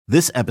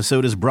This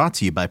episode is brought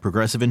to you by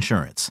Progressive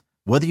Insurance.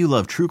 Whether you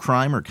love true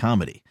crime or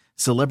comedy,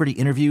 celebrity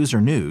interviews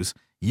or news,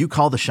 you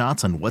call the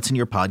shots on what's in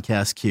your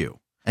podcast queue.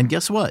 And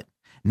guess what?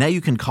 Now you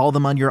can call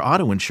them on your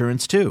auto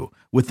insurance too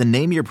with the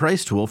Name Your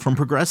Price tool from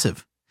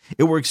Progressive.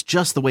 It works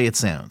just the way it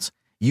sounds.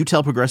 You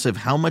tell Progressive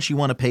how much you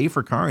want to pay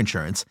for car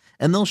insurance,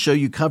 and they'll show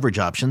you coverage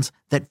options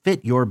that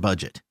fit your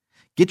budget.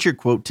 Get your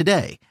quote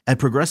today at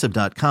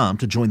Progressive.com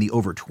to join the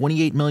over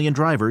 28 million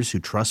drivers who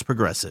trust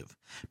Progressive.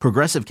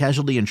 Progressive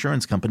Casualty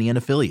Insurance Company and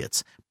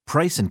Affiliates.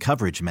 Price and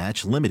coverage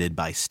match limited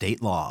by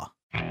state law.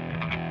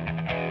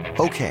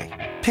 Okay,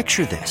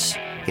 picture this.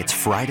 It's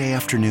Friday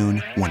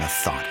afternoon when a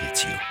thought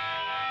hits you.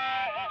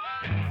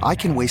 I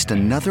can waste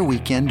another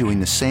weekend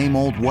doing the same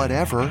old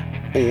whatever,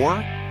 or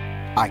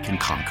I can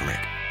conquer it.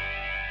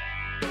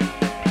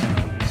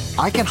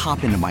 I can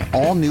hop into my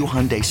all-new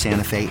Hyundai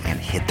Santa Fe and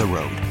hit the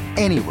road.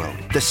 Any road.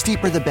 The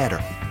steeper, the better.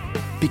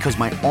 Because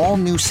my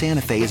all-new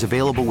Santa Fe is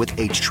available with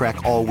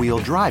H-Track all-wheel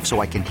drive,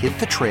 so I can hit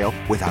the trail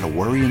without a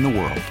worry in the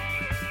world.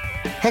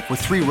 Heck, with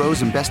 3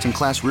 rows and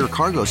best-in-class rear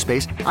cargo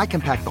space, I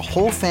can pack the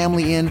whole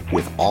family in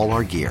with all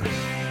our gear.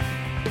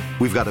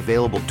 We've got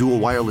available dual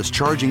wireless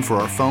charging for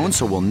our phones,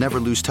 so we'll never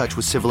lose touch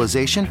with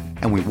civilization,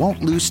 and we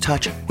won't lose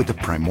touch with the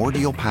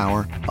primordial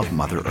power of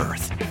Mother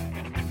Earth.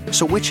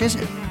 So which is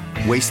it?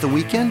 Waste the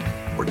weekend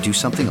or do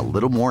something a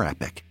little more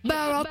epic?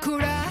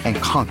 And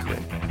conquer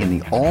it in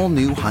the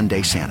all-new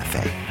Hyundai Santa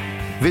Fe.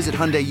 Visit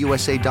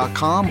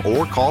HyundaiUSA.com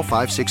or call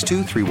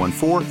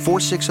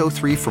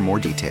 562-314-4603 for more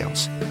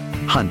details.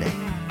 Hyundai,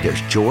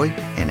 there's joy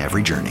in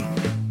every journey.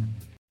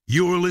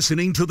 You're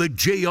listening to the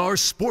JR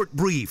Sport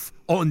Brief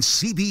on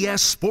CBS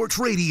Sports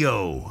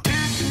Radio.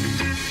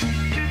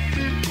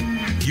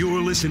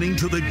 You're listening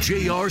to the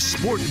JR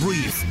Sport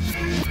Brief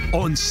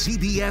on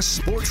CBS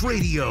Sports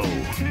Radio.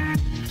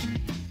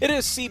 It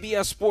is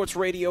CBS Sports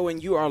Radio,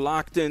 and you are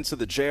locked into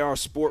the JR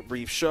Sport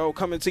Brief show,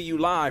 coming to you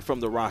live from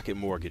the Rocket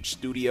Mortgage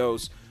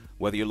Studios.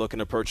 Whether you're looking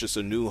to purchase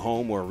a new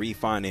home or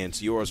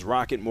refinance yours,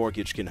 Rocket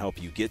Mortgage can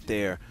help you get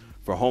there.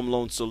 For home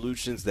loan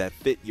solutions that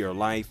fit your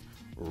life,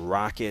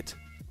 Rocket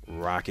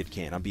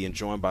can. I'm being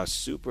joined by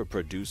super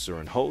producer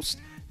and host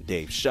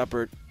Dave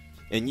Shepard.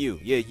 And you,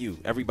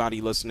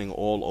 everybody listening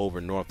all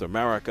over North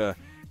America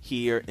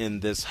here in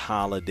this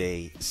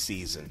holiday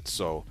season.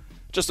 So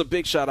just a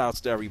big shout outs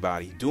to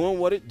everybody doing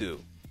what it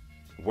do.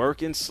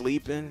 Working,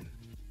 sleeping,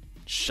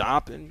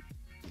 shopping,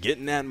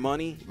 getting that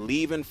money,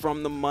 leaving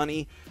from the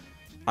money.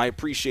 I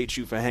appreciate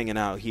you for hanging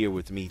out here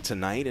with me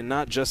tonight, and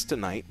not just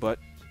tonight, but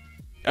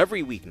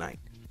every weeknight.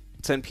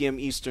 10 p.m.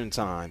 Eastern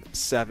Time,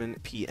 7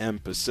 p.m.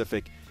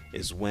 Pacific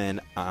is when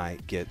I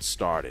get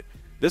started.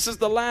 This is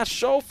the last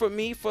show for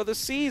me for the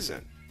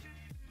season.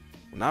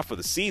 Well, not for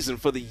the season,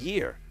 for the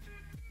year.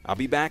 I'll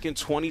be back in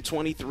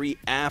 2023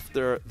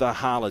 after the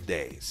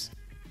holidays.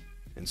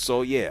 And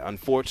so,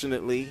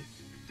 unfortunately,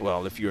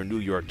 well, if you're a New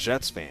York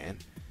Jets fan,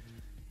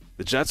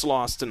 the Jets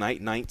lost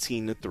tonight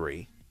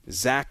 19-3.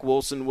 Zach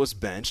Wilson was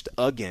benched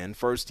again.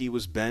 First he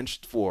was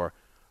benched for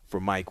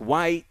Mike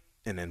White,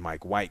 and then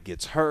Mike White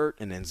gets hurt,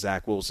 and then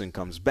Zach Wilson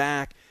comes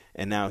back,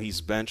 and now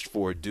he's benched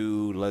for a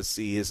dude. Let's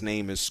see, his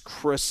name is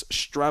Chris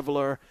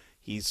Streveler.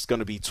 He's going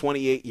to be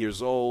 28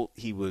 years old.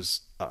 He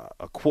was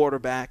a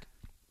quarterback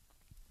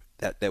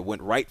that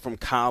went right from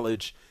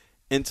college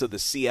into the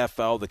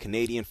CFL, the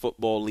Canadian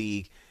Football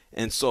League.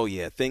 And so,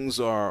 things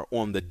are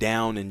on the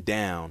down and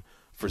down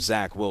for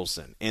Zach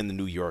Wilson and the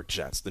New York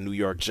Jets. The New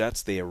York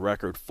Jets, their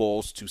record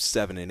falls to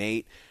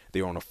 7-8.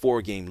 They're on a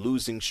 4-game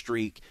losing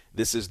streak.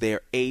 This is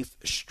their 8th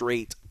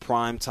straight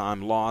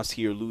primetime loss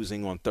here,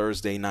 losing on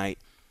Thursday night.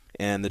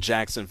 And the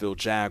Jacksonville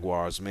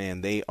Jaguars,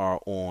 man, they are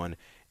on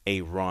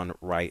a run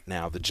right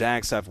now. The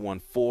Jags have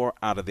won 4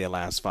 out of their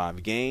last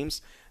 5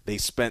 games. They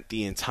spent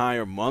the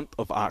entire month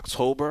of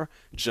October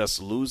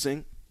just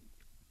losing,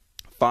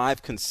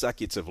 5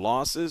 consecutive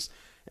losses.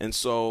 And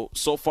so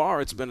far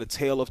it's been a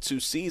tale of 2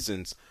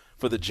 seasons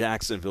for the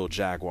Jacksonville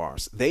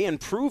Jaguars. They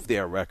improved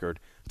their record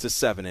to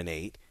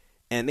 7-8,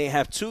 and they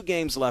have 2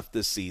 games left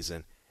this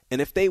season.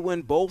 And if they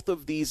win both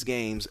of these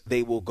games,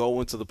 they will go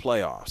into the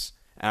playoffs.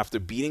 After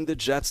beating the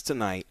Jets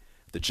tonight,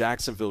 the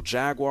Jacksonville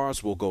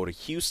Jaguars will go to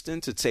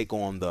Houston to take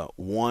on the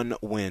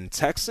 1-win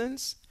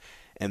Texans,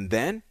 and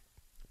then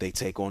they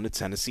take on the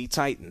Tennessee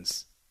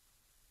Titans.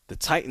 The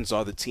Titans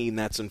are the team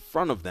that's in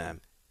front of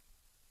them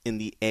in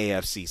the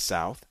AFC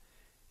South,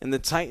 and the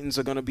Titans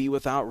are going to be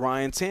without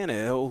Ryan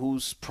Tannehill,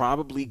 who's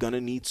probably going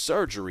to need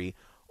surgery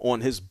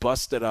on his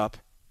busted-up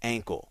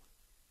ankle.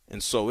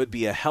 And so it'd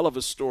be a hell of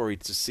a story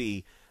to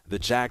see the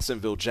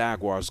Jacksonville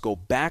Jaguars go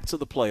back to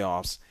the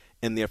playoffs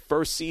in their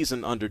first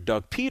season under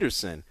Doug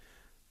Peterson,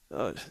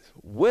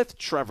 with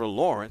Trevor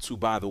Lawrence, who,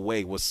 by the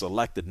way, was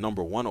selected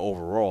number 1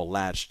 overall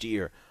last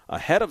year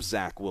ahead of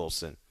Zach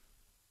Wilson.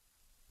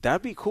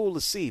 That'd be cool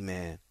to see,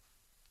 man.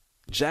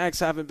 Jags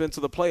haven't been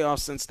to the playoffs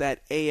since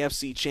that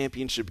AFC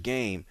Championship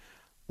game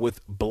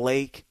with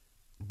Blake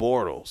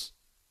Bortles.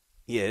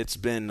 Yeah, it's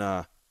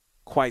been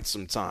quite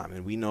some time,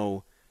 and we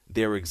know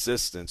their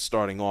existence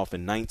starting off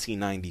in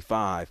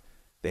 1995.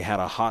 They had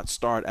a hot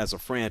start as a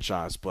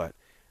franchise, but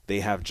they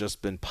have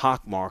just been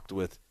pockmarked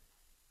with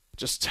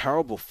just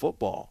terrible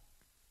football.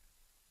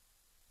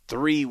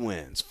 3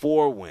 wins,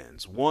 4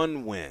 wins,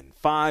 1 win,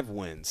 5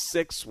 wins,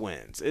 6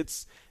 wins.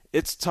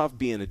 It's tough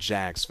being a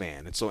Jags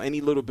fan. And so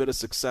any little bit of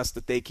success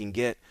that they can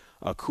get,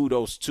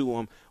 kudos to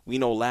them. We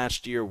know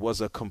last year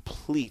was a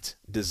complete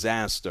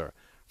disaster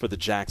for the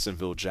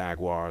Jacksonville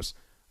Jaguars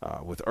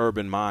with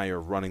Urban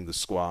Meyer running the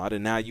squad.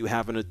 And now you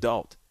have an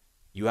adult.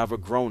 You have a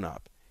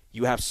grown-up.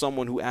 You have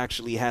someone who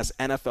actually has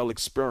NFL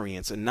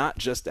experience, and not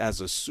just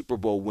as a Super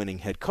Bowl winning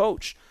head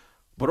coach,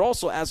 but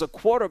also as a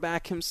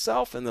quarterback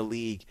himself in the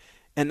league.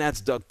 And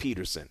that's Doug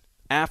Peterson.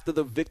 After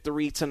the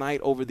victory tonight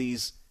over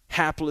these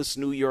hapless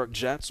New York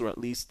Jets, or at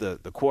least the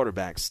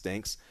quarterback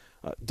stinks,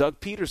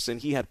 Doug Peterson,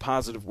 he had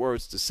positive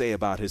words to say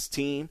about his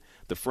team,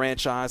 the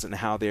franchise, and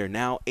how they're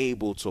now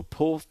able to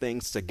pull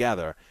things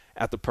together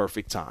at the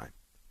perfect time.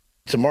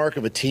 It's a mark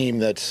of a team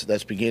that's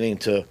beginning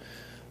to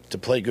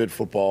play good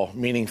football,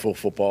 meaningful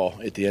football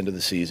at the end of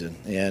the season.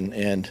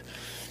 And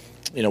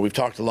you know, we've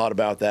talked a lot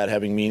about that,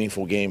 having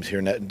meaningful games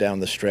here down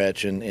the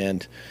stretch.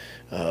 And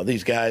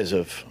these guys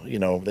have, you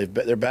know,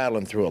 they're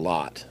battling through a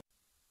lot.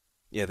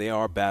 Yeah, they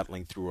are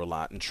battling through a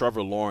lot. And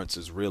Trevor Lawrence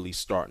is really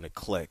starting to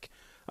click.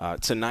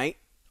 Tonight,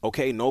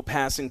 okay, no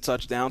passing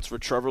touchdowns for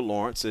Trevor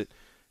Lawrence. It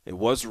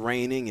was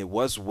raining. It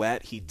was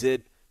wet. He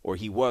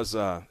was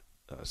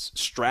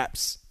strap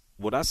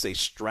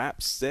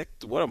sick.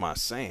 What am I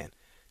saying?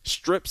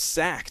 Strip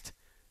sacked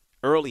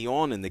early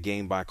on in the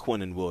game by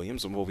Quinnen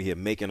Williams. I'm over here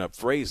making up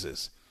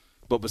phrases.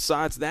 But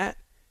besides that,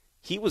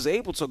 he was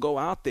able to go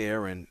out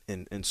there and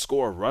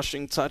score a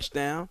rushing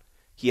touchdown.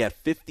 He had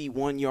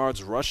 51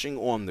 yards rushing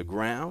on the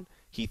ground.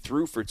 He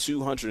threw for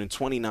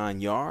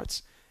 229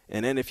 yards.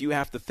 And then if you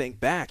have to think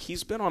back,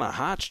 he's been on a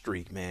hot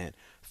streak, man.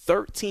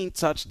 13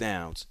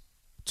 touchdowns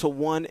to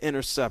 1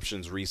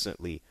 interceptions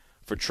recently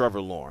for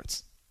Trevor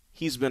Lawrence.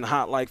 He's been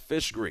hot like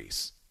fish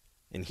grease.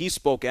 And he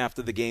spoke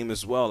after the game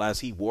as well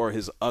as he wore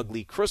his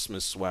ugly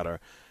Christmas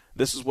sweater.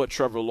 This is what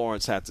Trevor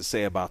Lawrence had to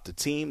say about the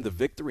team, the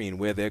victory, and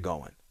where they're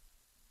going.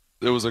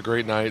 It was a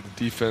great night.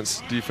 The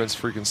defense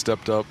freaking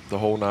stepped up the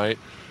whole night.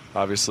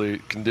 Obviously,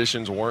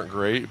 conditions weren't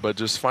great, but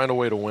just find a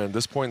way to win. At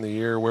this point in the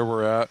year, where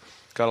we're at,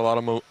 got a lot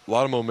of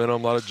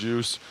momentum, a lot of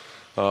juice.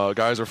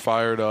 Guys are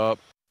fired up.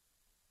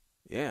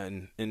 Yeah,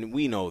 and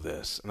we know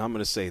this, and I'm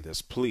going to say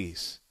this.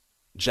 Please,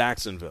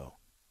 Jacksonville,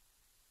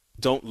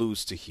 don't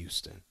lose to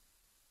Houston.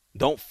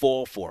 Don't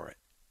fall for it.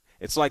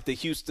 It's like the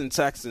Houston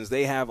Texans.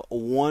 They have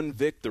 1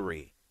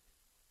 victory.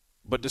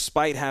 But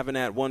despite having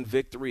that 1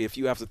 victory, if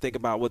you have to think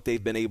about what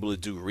they've been able to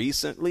do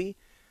recently,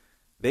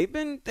 they've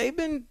been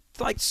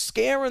like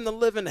scaring the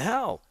living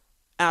hell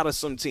out of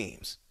some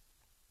teams.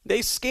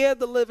 They scared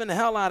the living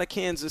hell out of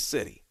Kansas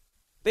City.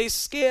 They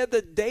scared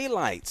the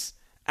daylights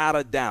out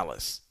of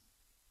Dallas.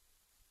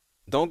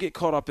 Don't get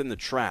caught up in the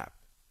trap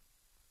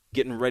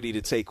getting ready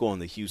to take on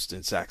the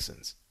Houston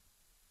Texans.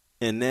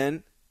 And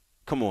then,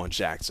 come on,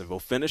 Jacksonville,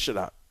 finish it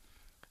up.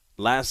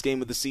 Last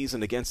game of the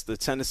season against the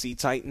Tennessee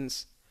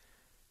Titans.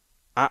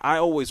 I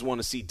always want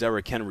to see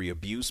Derrick Henry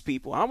abuse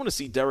people. I want to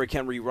see Derrick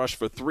Henry rush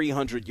for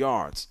 300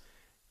 yards.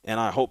 And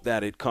I hope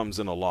that it comes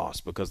in a loss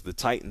because the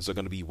Titans are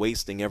going to be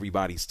wasting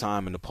everybody's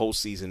time in the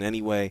postseason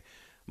anyway.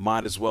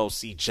 Might as well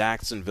see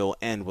Jacksonville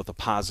end with a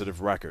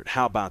positive record.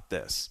 How about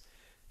this?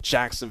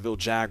 Jacksonville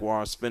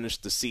Jaguars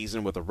finished the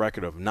season with a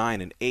record of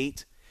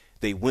 9-8.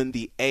 They win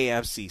the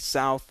AFC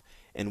South,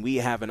 and we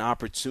have an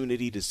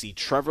opportunity to see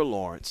Trevor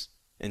Lawrence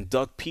and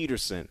Doug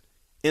Peterson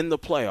in the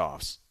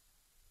playoffs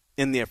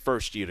in their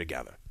first year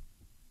together.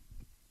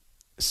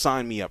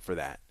 Sign me up for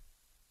that.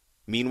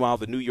 Meanwhile,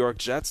 the New York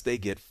Jets, they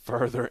get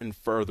further and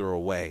further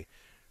away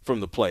from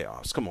the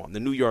playoffs. Come on, the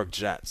New York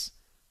Jets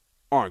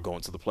aren't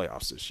going to the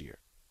playoffs this year.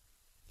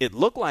 It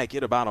looked like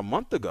it about a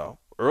month ago,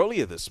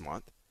 earlier this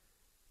month.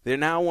 They're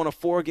now on a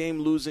 4-game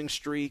losing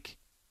streak.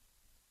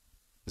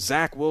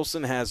 Zach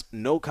Wilson has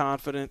no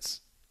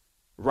confidence.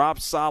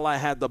 Rob Saleh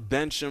had to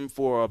bench him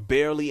for a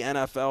barely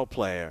NFL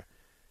player.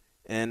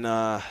 And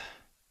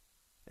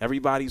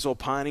everybody's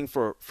opining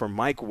for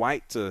Mike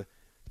White to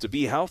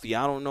be healthy.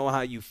 I don't know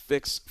how you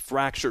fix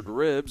fractured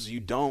ribs.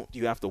 You don't.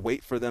 You have to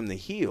wait for them to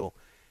heal.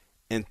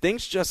 And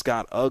things just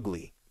got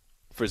ugly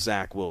for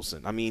Zach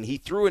Wilson. I mean, he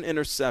threw an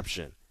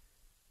interception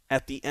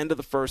at the end of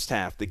the first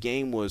half. The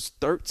game was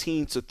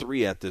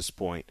 13-3 at this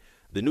point.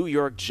 The New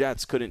York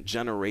Jets couldn't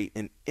generate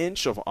an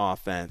inch of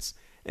offense.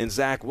 And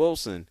Zach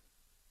Wilson,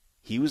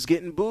 he was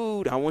getting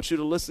booed. I want you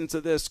to listen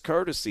to this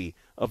courtesy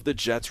of the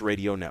Jets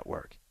Radio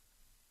Network.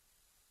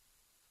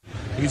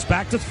 He's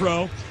back to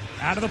throw,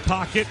 out of the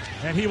pocket,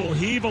 and he will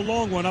heave a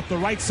long one up the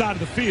right side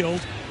of the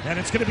field, and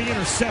it's going to be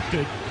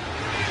intercepted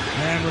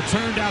and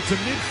returned out to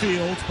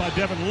midfield by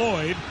Devin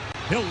Lloyd.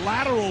 He'll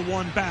lateral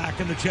one back,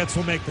 and the Jets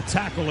will make the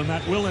tackle, and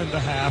that will end the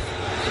half.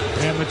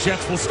 And the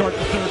Jets will start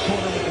the third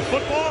quarter with the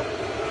football,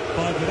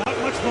 but without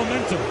much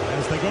momentum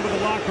as they go to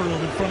the locker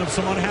room in front of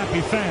some unhappy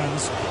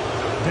fans,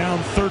 down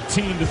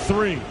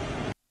 13-3.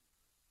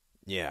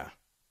 Yeah,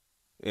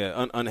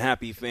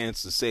 unhappy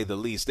fans to say the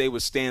least. They were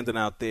standing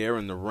out there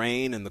in the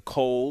rain and the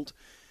cold,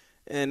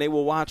 and they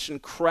were watching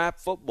crap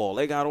football.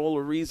 They got all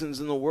the reasons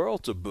in the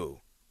world to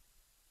boo.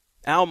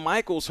 Al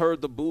Michaels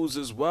heard the boos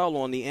as well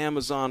on the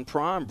Amazon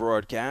Prime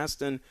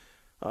broadcast, and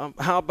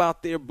how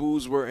about their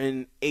boos were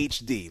in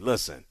HD?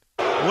 Listen.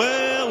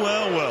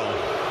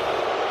 Well.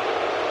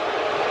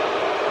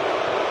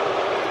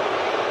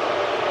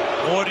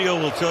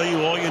 Audio will tell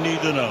you all you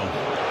need to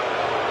know.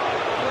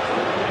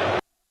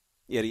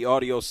 Yeah, the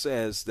audio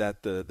says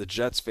that the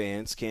Jets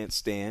fans can't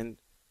stand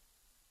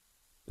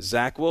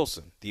Zach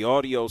Wilson. The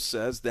audio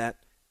says that,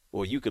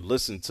 well, you could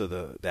listen to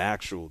the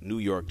actual New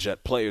York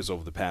Jet players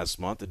over the past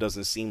month. It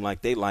doesn't seem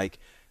like they like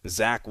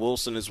Zach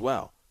Wilson as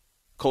well.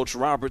 Coach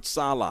Robert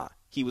Saleh,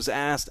 he was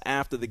asked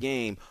after the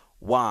game,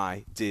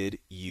 why did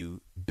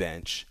you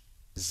bench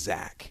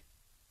Zach?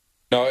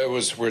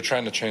 No, we're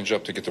trying to change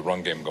up to get the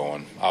run game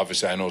going.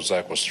 Obviously, I know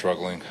Zach was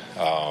struggling,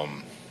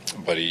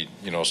 but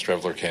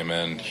Strevler came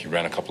in, he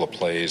ran a couple of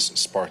plays,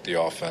 sparked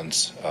the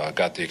offense,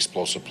 got the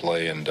explosive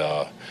play, and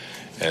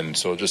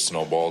so it just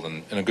snowballed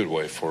in a good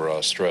way for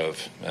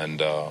Strev. And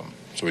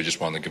so we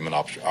just wanted to give him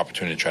an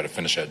opportunity to try to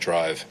finish that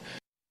drive.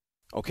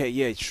 Okay,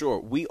 yeah, sure.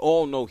 We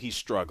all know he's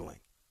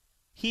struggling.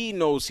 He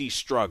knows he's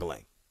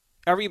struggling.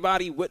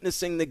 Everybody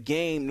witnessing the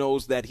game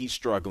knows that he's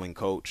struggling,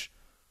 Coach.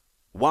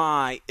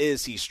 Why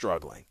is he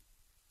struggling?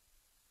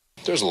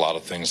 There's a lot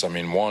of things. I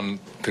mean, one,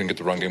 couldn't get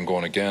the run game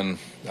going again.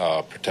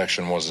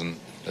 Protection wasn't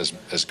as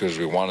good as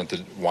we wanted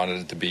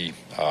it to be.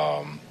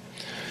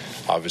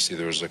 Obviously,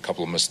 there was a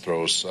couple of missed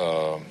throws.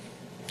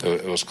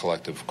 It was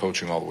collective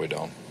coaching all the way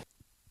down.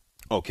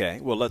 Okay,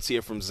 well, let's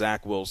hear from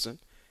Zach Wilson.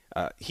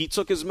 He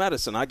took his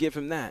medicine. I give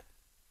him that.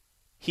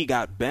 He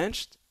got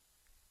benched.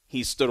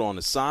 He stood on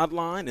the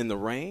sideline in the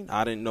rain.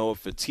 I didn't know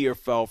if a tear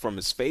fell from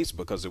his face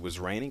because it was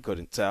raining.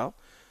 Couldn't tell.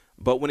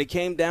 But when it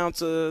came down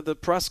to the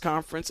press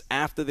conference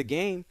after the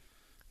game,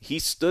 he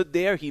stood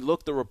there. He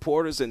looked the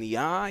reporters in the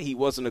eye. He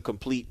wasn't a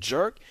complete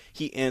jerk.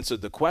 He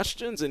answered the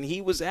questions, and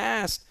he was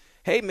asked,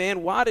 hey,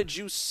 man, why did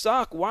you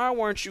suck? Why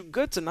weren't you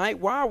good tonight?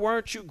 Why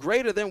weren't you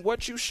greater than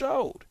what you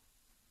showed?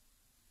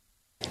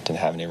 Didn't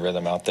have any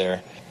rhythm out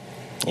there.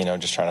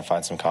 Just trying to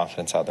find some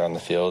confidence out there on the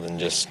field and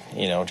just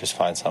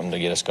find something to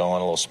get us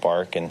going, a little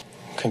spark, and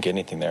couldn't get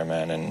anything there,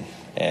 man.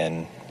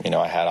 And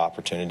I had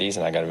opportunities,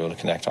 and I got to be able to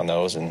connect on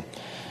those, and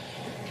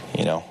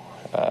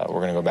we're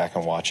going to go back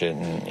and watch it,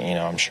 and,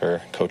 I'm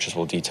sure coaches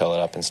will detail it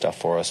up and stuff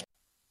for us.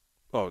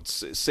 Oh,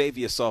 save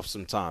yourself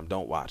some time.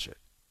 Don't watch it.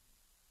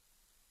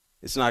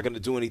 It's not going to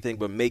do anything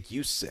but make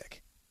you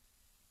sick.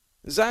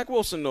 Zach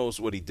Wilson knows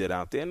what he did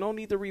out there. No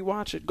need to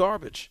rewatch it.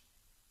 Garbage.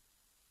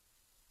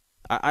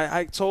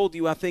 I told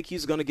you I think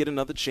he's going to get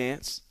another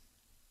chance.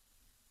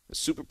 The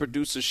super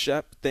producer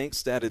Shep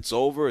thinks that it's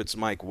over. It's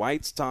Mike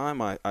White's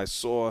time. I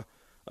saw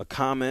a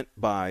comment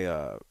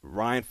by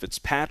Ryan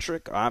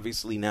Fitzpatrick,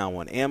 obviously now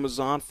on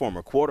Amazon,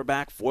 former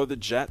quarterback for the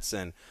Jets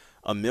and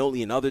a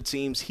million other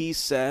teams. He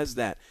says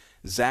that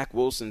Zach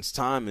Wilson's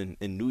time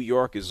in New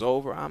York is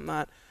over. I'm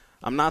not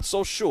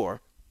so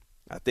sure.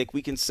 I think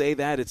we can say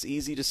that. It's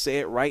easy to say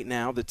it right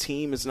now. The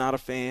team is not a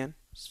fan.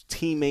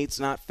 Teammates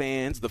not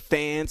fans. The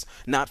fans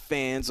not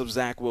fans of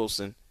Zach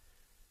Wilson.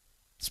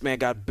 This man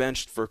got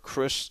benched for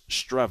Chris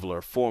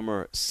Streveler,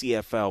 former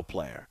CFL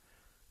player.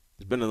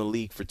 He's been in the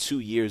league for 2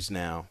 years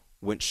now.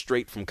 Went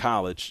straight from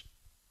college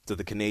to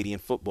the Canadian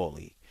Football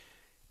League.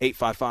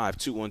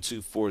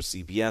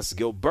 855-212-4CBS.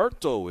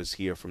 Gilberto is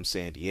here from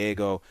San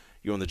Diego.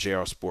 You're on the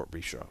JR Sport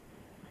Brief Show.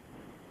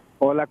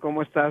 Hola,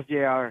 ¿cómo estás,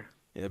 JR?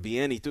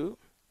 Bien, ¿y tú?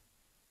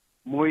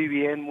 Muy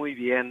bien, muy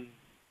bien.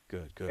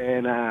 Good.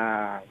 And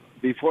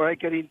before I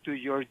get into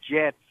your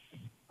Jets,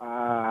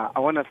 I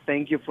want to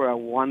thank you for a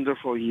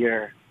wonderful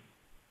year.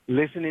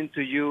 Listening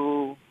to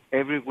you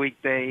every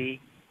weekday,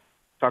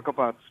 talk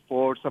about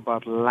sports,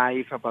 about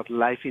life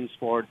in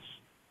sports,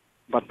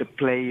 about the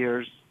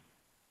players.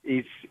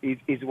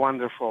 It's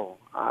wonderful.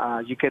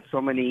 You get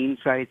so many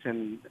insights,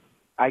 and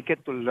I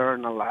get to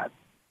learn a lot,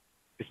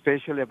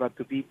 especially about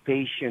to be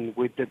patient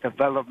with the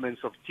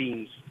developments of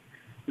teams,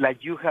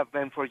 like you have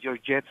been for your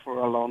Jets for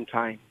a long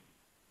time.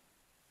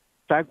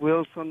 Zach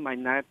Wilson might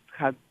not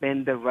have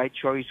been the right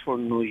choice for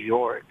New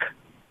York.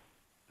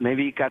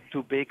 Maybe it got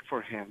too big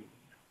for him.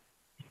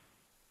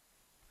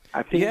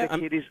 I think the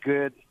kid is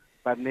good,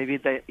 but maybe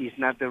that is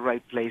not the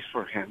right place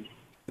for him.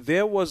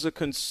 There was a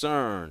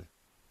concern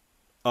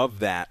of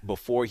that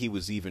before he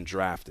was even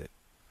drafted.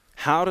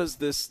 How does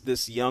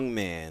this young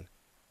man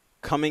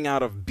coming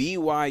out of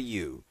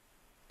BYU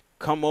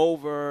come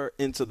over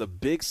into the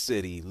big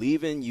city,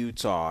 leaving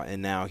Utah,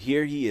 and now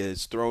here he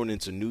is thrown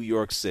into New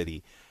York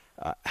City?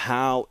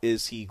 How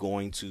is he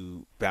going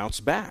to bounce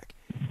back?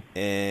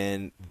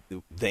 And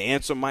the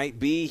answer might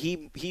be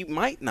he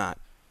might not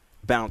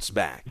bounce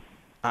back.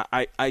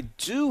 I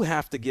do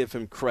have to give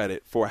him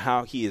credit for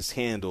how he has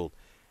handled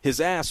his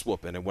ass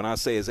whooping. And when I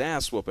say his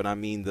ass whooping, I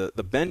mean the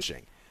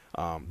benching.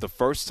 The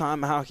first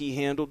time how he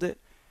handled it,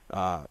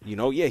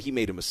 he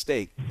made a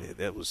mistake.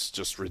 That was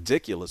just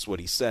ridiculous what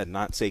he said,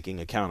 not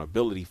taking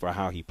accountability for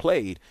how he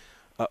played.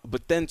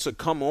 But then to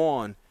come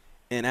on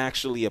and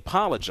actually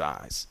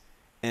apologize.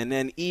 And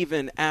then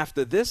even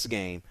after this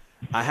game,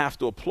 I have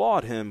to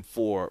applaud him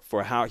for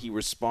how he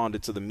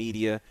responded to the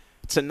media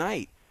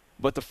tonight.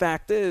 But the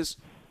fact is,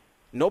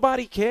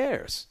 nobody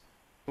cares.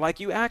 Like,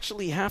 you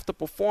actually have to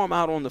perform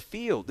out on the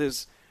field.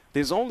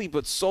 There's only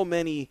but so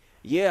many,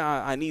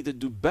 I need to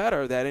do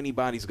better that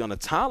anybody's going to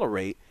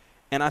tolerate.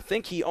 And I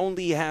think he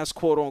only has,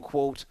 quote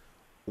unquote,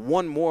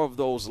 one more of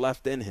those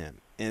left in him.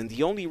 And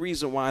the only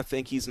reason why I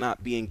think he's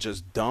not being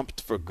just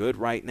dumped for good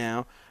right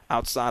now,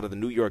 outside of the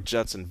New York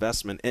Jets'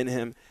 investment in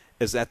him,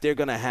 is that they're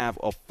going to have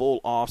a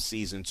full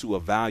offseason to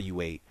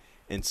evaluate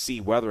and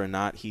see whether or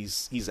not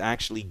he's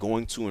actually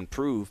going to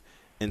improve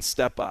and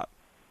step up.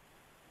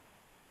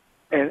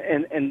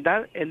 And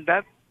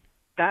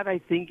that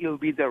I think will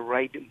be the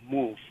right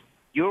move.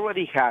 You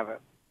already have it.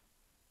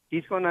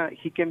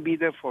 He can be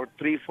there for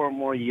 3-4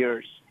 more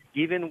years.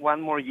 Give him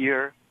one more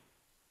year,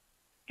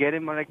 get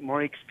him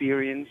more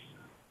experience,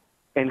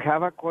 and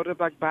have a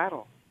quarterback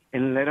battle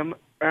and let him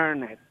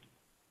earn it.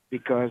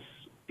 Because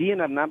being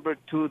a number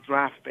 2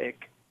 draft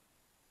pick,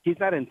 he's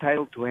not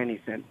entitled to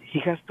anything. He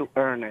has to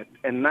earn it.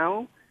 And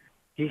now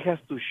he has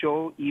to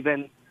he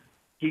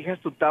has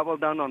to double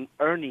down on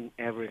earning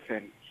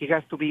everything. He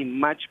has to be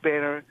much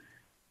better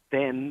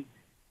than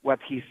what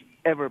he's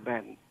ever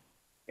been.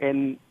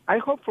 And I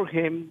hope for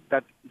him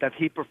that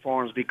he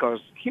performs, because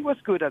he was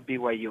good at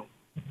BYU.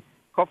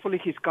 Hopefully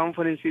his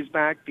confidence is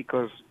back,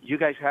 because you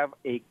guys have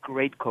a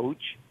great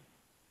coach.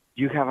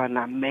 You have an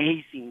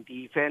amazing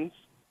defense.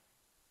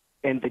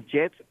 And the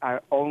Jets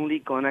are only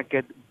going to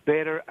get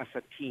better as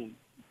a team.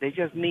 They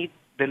just need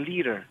the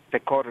leader, the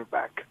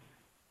quarterback.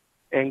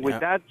 And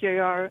with that,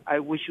 JR, I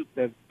wish you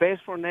the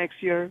best for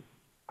next year.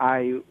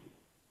 I'm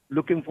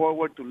looking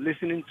forward to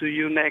listening to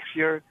you next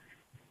year.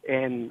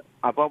 And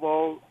above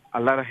all, a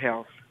lot of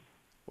health.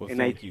 Well,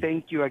 and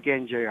thank you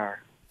again,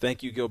 JR.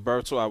 Thank you,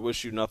 Gilberto. I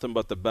wish you nothing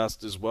but the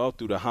best as well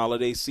through the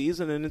holiday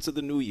season and into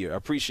the new year. I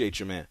appreciate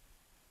you, man.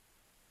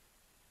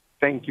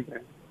 Thank you,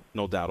 man.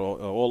 No doubt.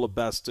 All the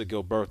best to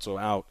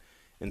Gilberto out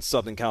in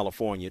Southern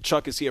California.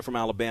 Chuck is here from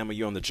Alabama.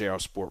 You're on the JR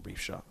Sport Brief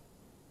Show.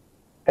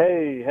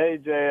 Hey,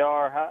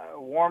 JR.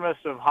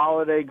 Warmest of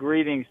holiday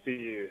greetings to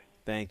you.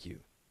 Thank you.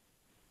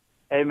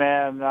 Hey,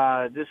 man,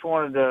 just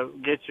wanted to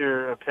get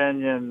your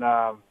opinion.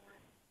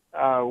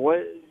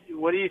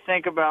 What do you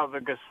think about the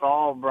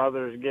Gasol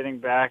brothers getting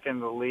back in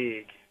the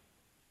league?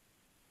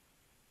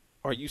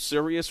 Are you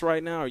serious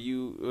right now?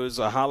 Is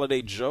a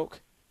holiday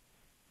joke?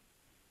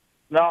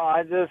 No,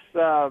 I just,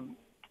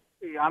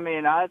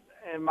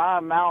 in my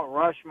Mount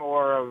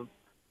Rushmore of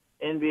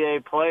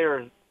NBA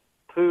players,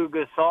 Pau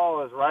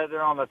Gasol is right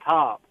there on the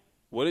top.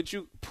 What is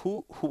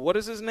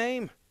his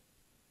name?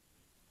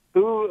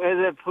 Pau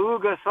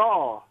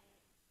Gasol?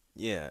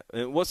 Yeah.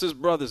 And what's his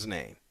brother's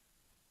name?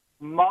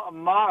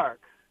 Mark.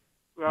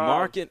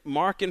 Mark and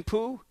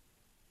Pau?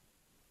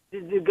 The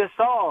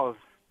Gasols.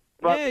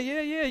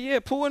 Yeah.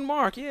 Pau and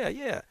Mark.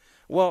 Yeah.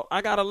 Well,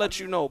 I got to let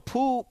you know,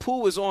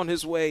 Pau is on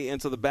his way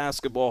into the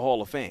Basketball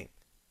Hall of Fame.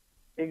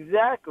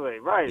 Exactly,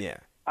 right. Yeah.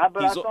 I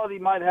thought he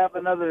might have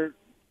a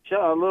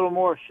little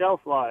more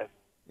shelf life.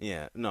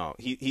 Yeah, no,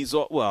 he's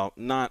not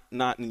in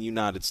the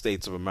United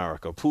States of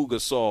America. Pau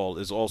Gasol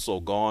is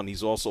also gone.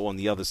 He's also on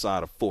the other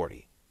side of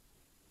 40.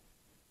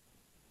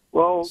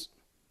 Well,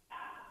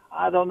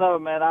 I don't know,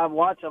 man. I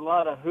watch a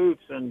lot of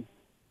hoops, and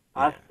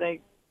I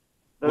think.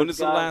 When is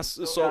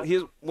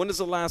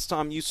the last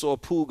time you saw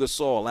Pau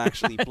Gasol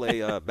actually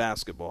play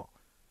basketball?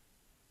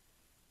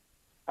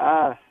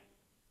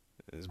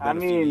 It's been a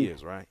few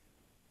years, right?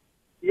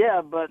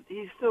 Yeah, but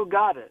he still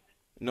got it.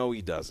 No,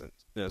 he doesn't.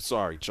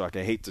 Sorry, Chuck.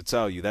 I hate to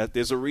tell you that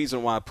there's a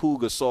reason why Pau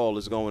Gasol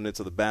is going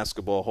into the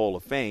Basketball Hall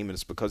of Fame, and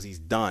it's because he's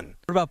done.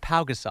 What about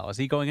Pau Gasol? Is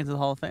he going into the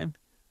Hall of Fame?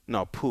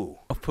 No, Pau.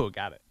 Oh, Pau,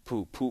 got it.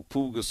 Pau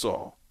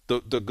Gasol. The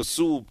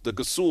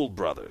Gasol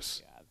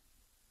brothers. God.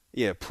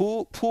 Yeah,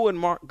 Pau and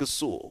Mark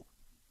Gasol,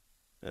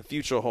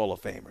 future Hall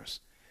of Famers.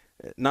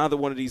 Neither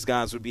one of these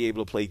guys would be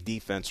able to play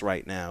defense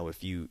right now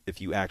if you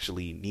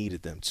actually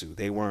needed them to.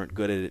 They weren't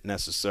good at it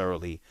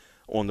necessarily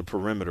on the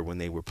perimeter when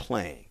they were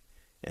playing.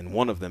 And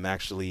one of them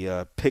actually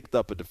picked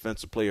up a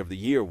Defensive Player of the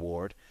Year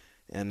award,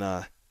 and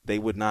they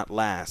would not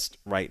last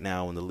right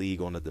now in the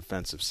league on the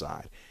defensive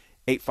side.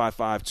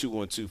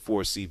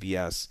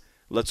 855-212-4CBS.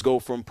 Let's go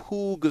from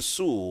Pau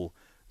Gasol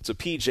to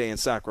PJ in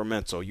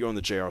Sacramento. You're on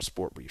the JR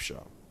Sport Brief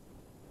Show.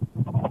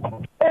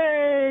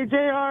 Hey,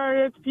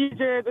 JR, it's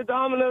PJ, the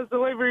Domino's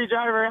delivery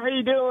driver. How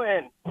you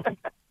doing?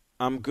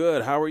 I'm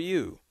good. How are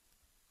you?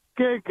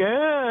 Good.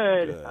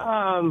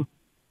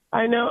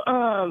 I know,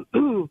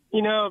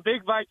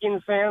 big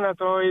Vikings fan.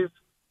 That's always,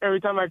 every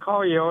time I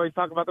call you, always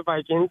talk about the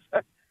Vikings.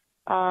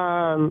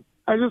 I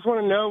just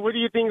want to know, what do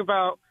you think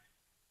about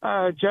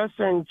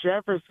Justin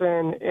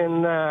Jefferson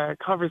in the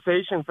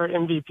conversation for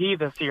MVP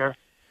this year?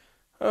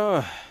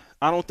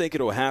 I don't think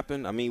it'll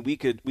happen. I mean, we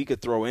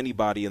could throw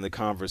anybody in the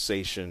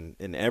conversation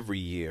in every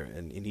year,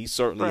 and he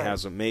certainly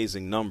has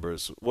amazing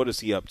numbers. What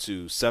is he up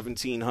to?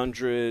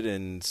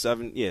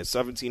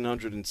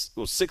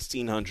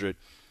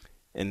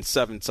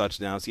 1,707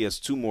 touchdowns. He has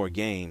 2 more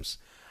games.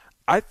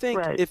 I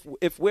think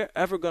if we're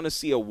ever going to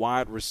see a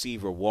wide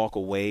receiver walk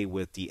away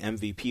with the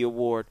MVP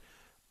award,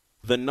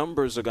 the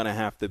numbers are going to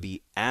have to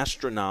be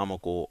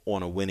astronomical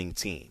on a winning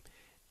team.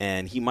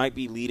 And he might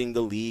be leading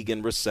the league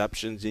in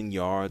receptions, in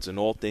yards, and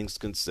all things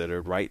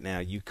considered. Right now,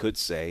 you could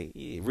say,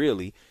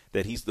 really,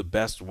 that he's the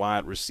best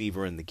wide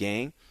receiver in the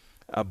game.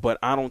 But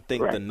I don't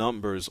think the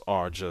numbers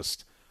are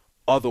just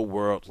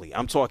otherworldly.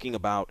 I'm talking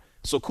about,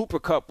 so Cooper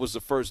Kupp was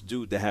the first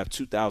dude to have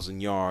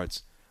 2,000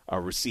 yards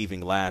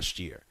receiving last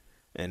year.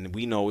 And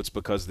we know it's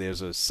because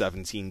there's a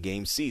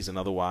 17-game season.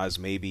 Otherwise,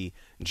 maybe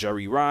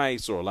Jerry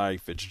Rice or Larry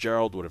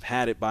Fitzgerald would have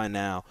had it by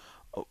now.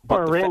 But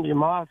or Randy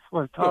Moss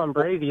was Tom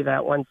Brady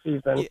that one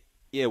season.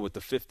 Yeah, with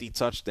the 50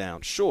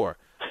 touchdowns. Sure.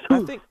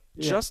 I think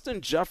Justin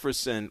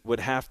Jefferson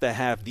would have to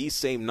have these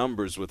same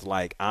numbers with,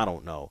 like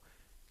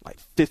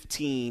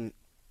 15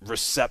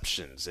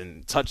 receptions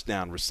and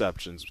touchdown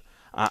receptions.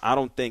 I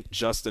don't think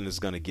Justin is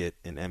going to get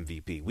an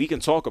MVP. We can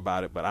talk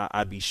about it, but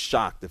I'd be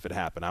shocked if it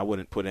happened. I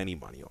wouldn't put any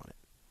money on it.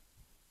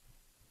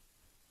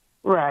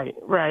 Right.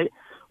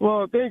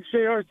 Well, thanks,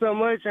 JR, so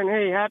much, and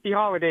hey, happy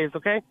holidays,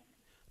 okay?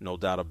 No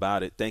doubt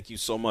about it. Thank you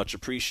so much.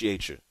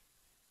 Appreciate you.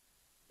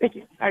 Thank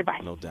you.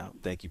 Bye-bye. No doubt.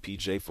 Thank you,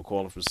 PJ, for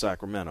calling from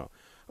Sacramento.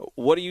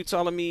 What are you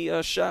telling me,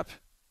 Shep?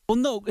 Well,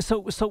 no.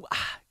 So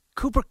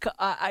Cooper,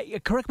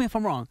 correct me if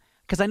I'm wrong,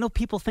 because I know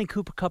people think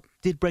Cooper Kupp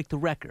did break the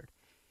record.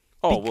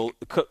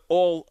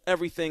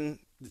 Everything,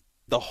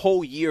 the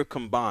whole year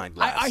combined.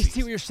 I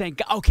see what you're saying.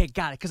 Okay,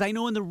 got it. Because I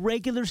know in the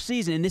regular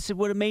season, and this is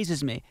what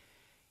amazes me,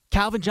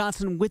 Calvin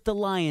Johnson with the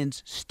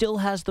Lions still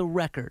has the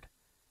record.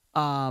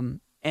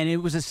 And it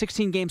was a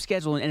 16-game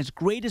schedule. And as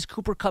great as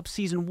Cooper Kupp's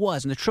season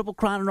was, and the Triple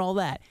Crown and all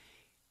that,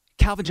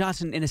 Calvin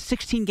Johnson in a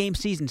 16-game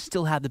season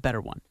still had the better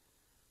one.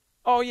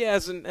 Oh, yeah,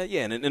 in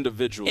an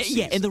individual season.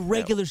 Yeah, in the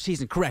regular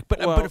season, correct.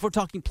 But if we're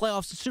talking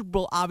playoffs and Super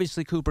Bowl,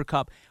 obviously Cooper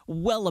Kupp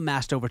well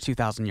amassed over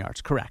 2,000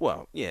 yards, correct.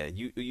 Well, yeah,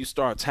 you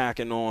start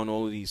tacking on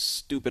all of these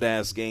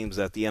stupid-ass games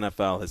that the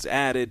NFL has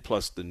added,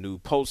 plus the new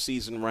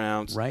postseason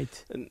rounds.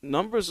 Right. And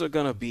numbers are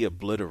going to be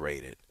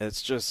obliterated.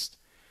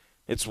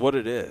 It's what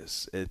it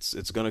is.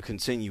 It's going to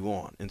continue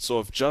on. And so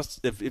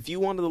if you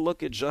wanted to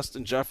look at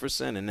Justin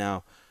Jefferson and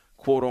now,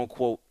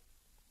 quote-unquote,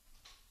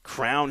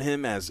 crown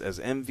him as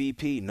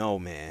MVP, no,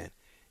 man.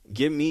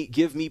 Give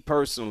me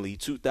personally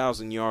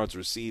 2,000 yards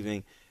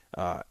receiving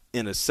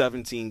in a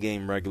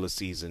 17-game regular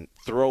season.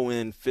 Throw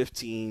in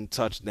 15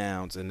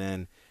 touchdowns, and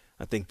then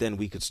I think then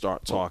we could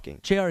start talking.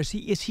 JR, is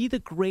he the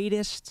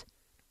greatest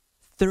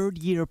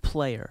third-year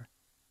player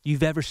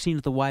you've ever seen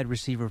at the wide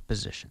receiver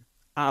position?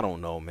 I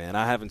don't know, man.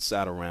 I haven't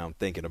sat around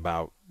thinking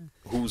about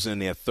who's in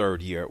their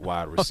third year at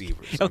wide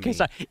receivers. Okay,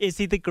 sorry. Is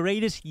he the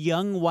greatest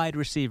young wide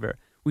receiver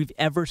we've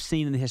ever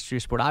seen in the history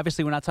of sport?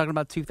 Obviously, we're not talking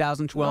about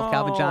 2012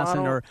 Calvin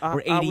Johnson or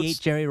 88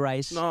 Jerry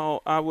Rice.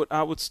 No, I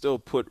would still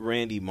put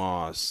Randy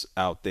Moss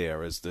out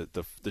there as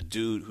the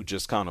dude who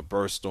just kind of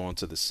burst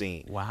onto the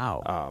scene.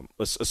 Wow.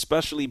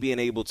 Especially being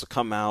able to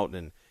come out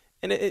and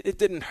it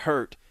didn't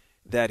hurt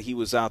that he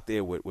was out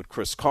there with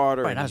Chris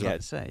Carter. Right, I was about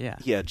to say, yeah.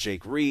 He had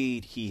Jake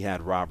Reed. He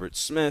had Robert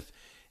Smith.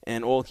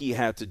 And all he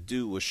had to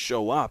do was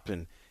show up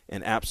and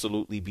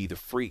absolutely be the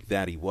freak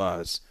that he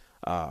was.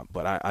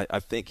 But I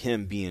think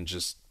him being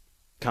just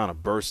kind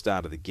of burst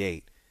out of the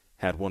gate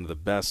had one of the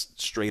best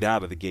straight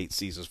out of the gate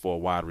seasons for a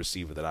wide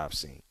receiver that I've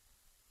seen.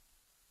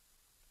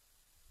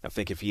 I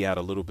think if he had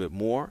a little bit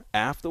more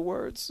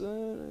afterwards,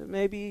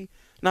 maybe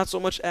not so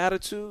much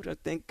attitude, I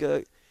think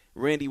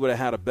Randy would have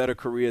had a better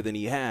career than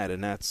he had,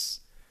 and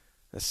that's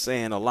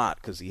saying a lot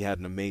because he had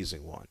an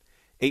amazing one.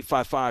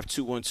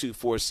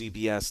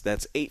 855-212-4CBS.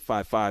 That's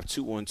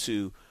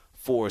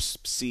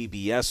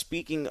 855-212-4CBS.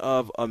 Speaking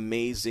of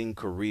amazing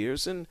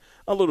careers and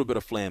a little bit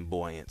of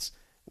flamboyance,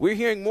 we're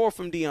hearing more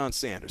from Deion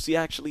Sanders. He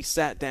actually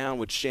sat down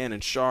with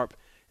Shannon Sharpe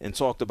and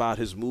talked about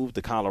his move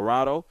to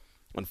Colorado.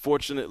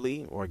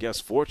 Unfortunately, or I guess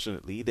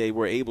fortunately, they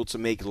were able to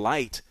make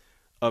light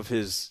of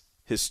his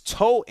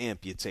toe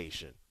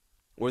amputation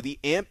or the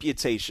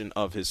amputation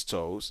of his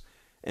toes.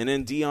 And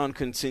then Deion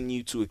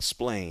continued to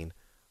explain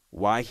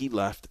why he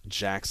left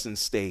Jackson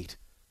State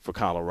for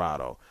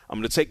Colorado. I'm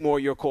going to take more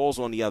of your calls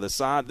on the other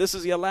side. This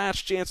is your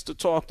last chance to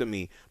talk to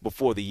me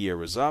before the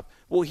year is up.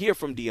 We'll hear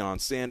from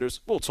Deion Sanders.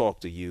 We'll talk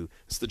to you.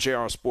 It's the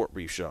JR Sport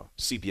Brief Show,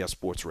 CBS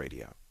Sports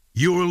Radio.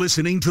 You're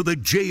listening to the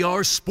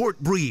JR Sport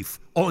Brief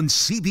on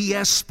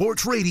CBS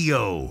Sports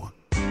Radio.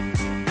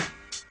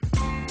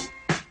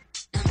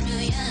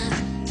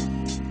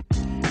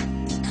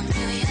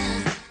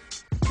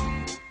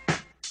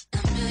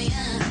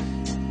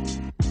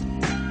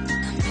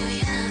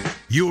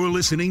 You're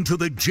listening to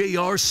the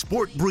JR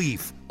Sport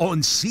Brief on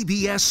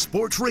CBS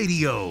Sports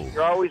Radio.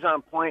 You're always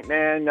on point,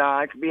 man.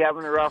 I could be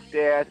having a rough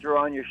day. I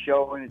throw on your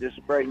show, and it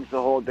just brightens the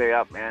whole day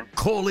up, man.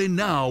 Call in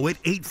now at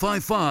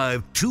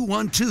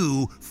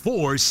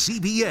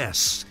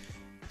 855-212-4CBS.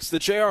 It's the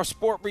JR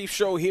Sport Brief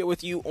Show here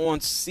with you on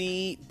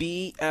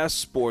CBS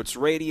Sports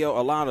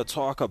Radio. A lot of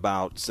talk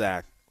about,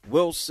 Zach,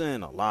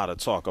 Wilson, a lot of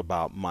talk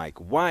about Mike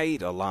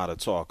White, a lot of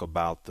talk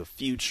about the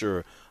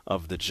future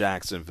of the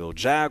Jacksonville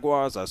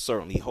Jaguars. I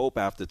certainly hope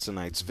after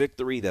tonight's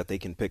victory that they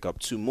can pick up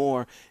 2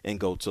 more and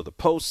go to the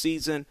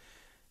postseason.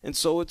 And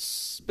so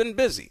it's been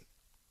busy.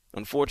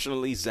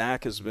 Unfortunately,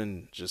 Zach has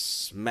been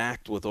just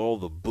smacked with all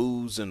the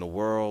booze in the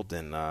world,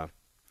 and I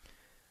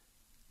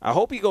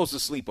hope he goes to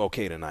sleep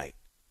okay tonight.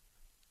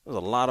 There's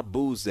a lot of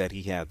booze that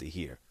he had to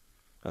hear.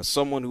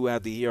 Someone who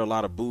had to hear a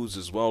lot of booze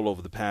as well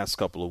over the past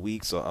couple of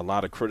weeks, a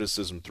lot of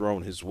criticism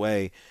thrown his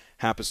way,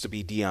 happens to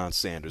be Deion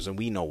Sanders, and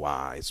we know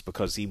why. It's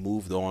because he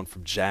moved on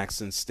from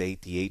Jackson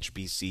State, the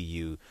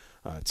HBCU,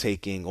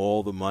 taking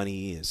all the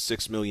money,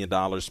 $6 million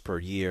per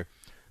year,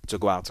 to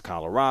go out to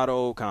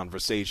Colorado,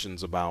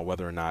 conversations about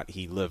whether or not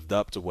he lived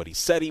up to what he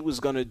said he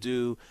was going to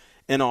do,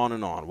 and on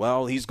and on.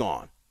 Well, he's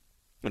gone,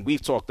 and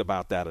we've talked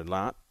about that a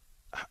lot.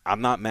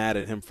 I'm not mad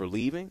at him for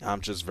leaving. I'm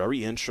just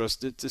very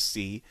interested to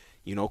see,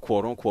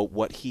 quote unquote,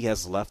 what he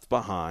has left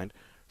behind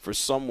for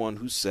someone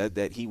who said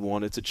that he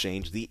wanted to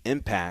change the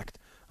impact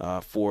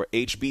for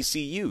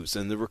HBCUs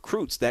and the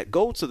recruits that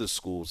go to the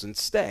schools and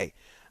stay.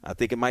 I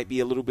think it might be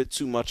a little bit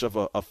too much of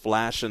a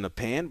flash in the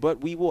pan,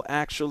 but we will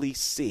actually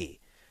see.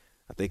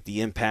 I think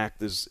the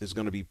impact is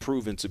going to be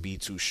proven to be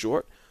too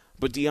short.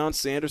 But Deion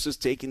Sanders is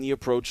taking the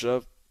approach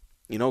of,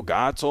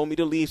 God told me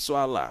to leave, so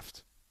I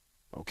left.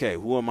 Okay,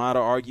 who am I to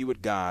argue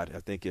with God?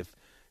 I think if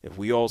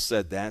we all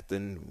said that,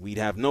 then we'd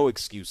have no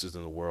excuses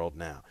in the world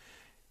now.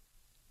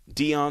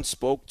 Deion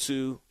spoke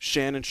to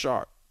Shannon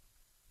Sharpe.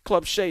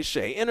 Club Shay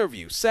Shay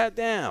interview, sat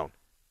down.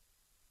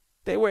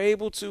 They were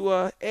able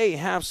to,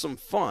 have some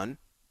fun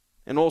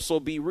and also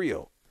be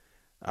real.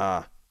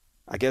 I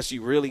guess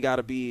you really got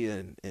to be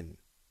in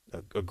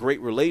a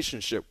great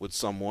relationship with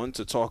someone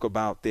to talk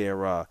about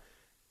their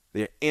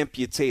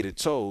amputated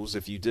toes.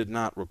 If you did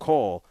not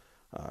recall,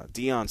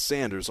 Deion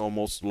Sanders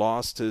almost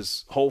lost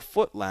his whole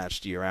foot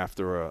last year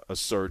after a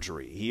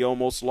surgery. He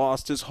almost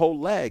lost his whole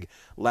leg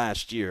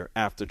last year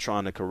after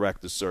trying to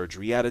correct the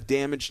surgery. He had a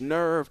damaged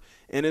nerve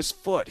in his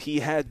foot.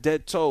 He had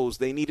dead toes.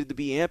 They needed to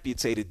be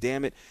amputated.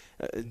 Damn it.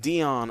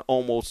 Deion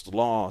almost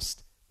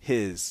lost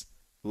his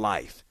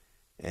life.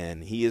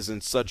 And he is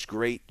in such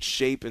great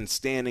shape and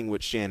standing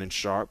with Shannon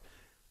Sharpe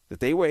that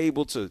they were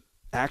able to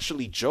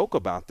actually joke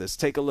about this.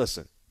 Take a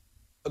listen.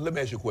 Let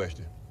me ask you a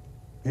question.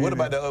 What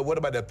about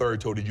that third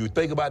toe? Did you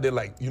think about that,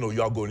 like,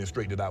 y'all going and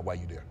straighten it out while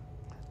you there?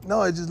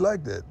 No, it's just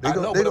like that. They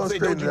gonna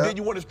straighten it out. Did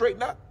you want to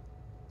straighten out?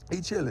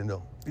 He chilling,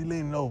 though. He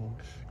leaning over.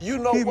 You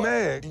know he what?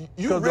 Mad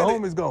because the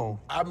homie's gone.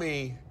 I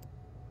mean,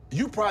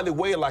 you probably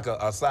weigh like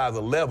a size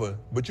 11,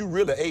 but you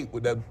really ate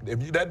with that.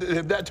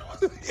 If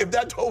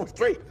that toe was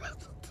straight,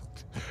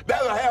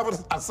 that'll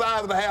have a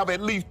size and a half,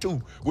 at least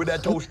 2, with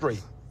that toe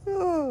straight.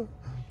 No,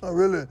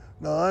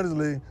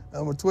 honestly,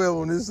 I'm a 12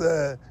 on this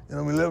side, and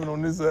I'm 11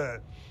 on this side.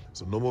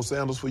 So no more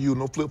sandals for you,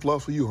 no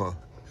flip-flops for you, huh?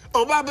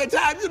 Oh, my bad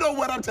time, you know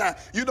what I'm tired.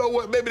 You know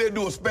what, maybe they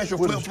do a special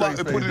flip-flop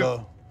and put it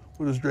in.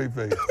 With a straight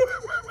face.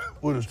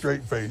 With a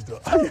straight face, though.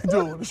 How you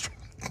doing with a straight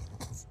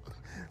face?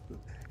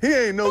 He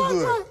ain't no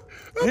good.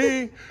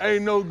 He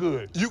ain't no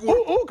good.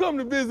 Who come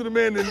to visit a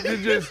man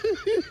and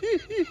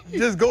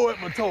just go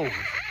at my toes?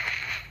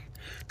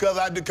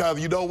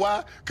 Because you know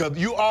why? Because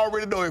you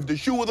already know if the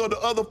shoe was on the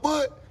other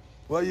foot.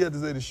 Why you have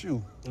to say the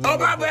shoe? Oh,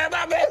 my bad.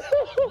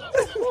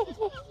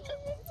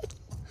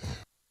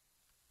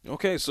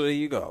 Okay, so there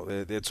you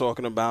go. They're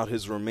talking about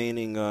his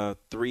remaining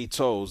 3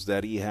 toes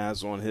that he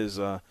has on his,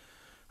 I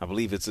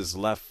believe it's his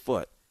left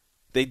foot.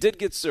 They did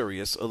get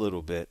serious a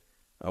little bit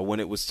when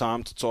it was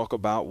time to talk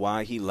about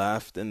why he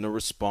left and the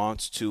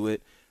response to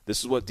it. This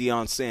is what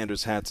Deion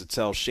Sanders had to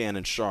tell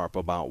Shannon Sharpe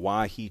about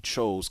why he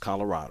chose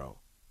Colorado.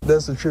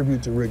 That's a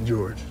tribute to Rick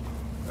George,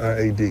 our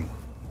AD.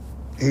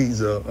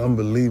 He's an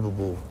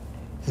unbelievable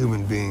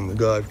human being, a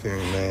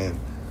God-fearing man,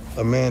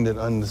 a man that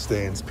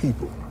understands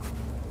people,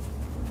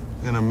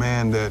 and a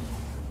man that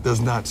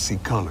does not see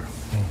color.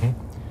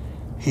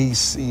 Mm-hmm. He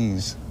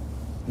sees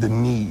the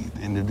need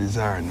and the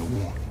desire and the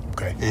want.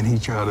 Okay. And he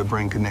tries to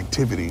bring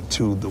connectivity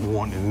to the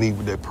want and need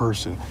with that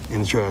person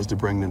and tries to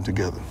bring them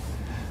together.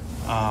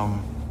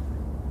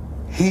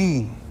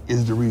 He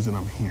is the reason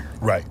I'm here.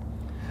 Right.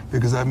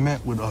 Because I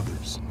met with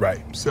others.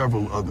 Right.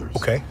 Several others.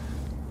 Okay.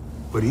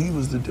 But he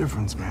was the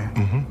difference, man.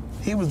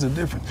 Mm-hmm. He was the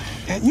difference.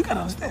 And you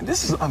gotta understand,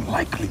 this is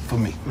unlikely for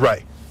me.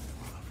 Right.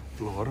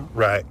 Florida.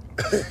 Right.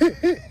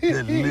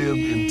 That lived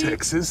in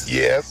Texas.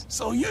 Yes.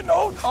 So you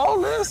know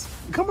all this.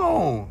 Come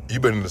on.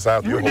 You've been in the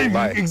South your whole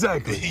life.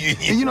 Exactly.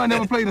 And I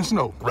never played in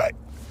snow. Right.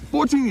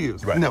 14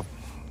 years. Right.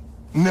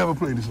 Never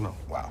played in snow.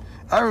 Wow.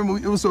 I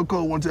remember it was so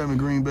cold one time in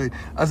Green Bay.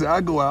 I said,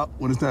 I go out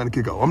when it's time to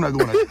kick off. I'm not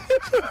going out.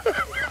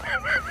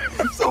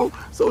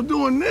 So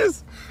doing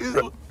this,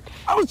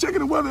 I was checking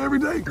the weather every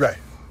day. Right.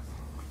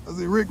 I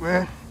said, Rick,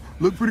 man,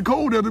 look pretty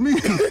cold out to me.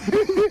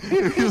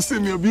 He'll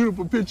send me a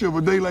beautiful picture of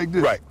a day like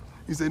this. Right.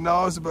 He said,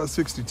 no, it's about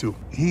 62.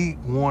 He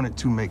wanted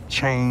to make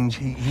change.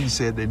 He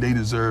said that they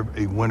deserve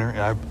a winner,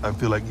 and I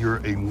feel like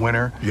you're a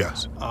winner.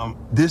 Yes.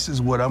 This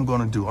is what I'm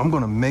going to do. I'm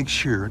going to make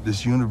sure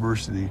this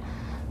university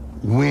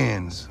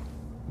wins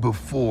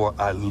before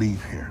I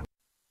leave here.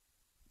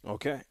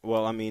 Okay.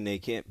 Well, I mean, they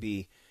can't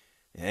be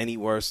any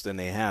worse than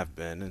they have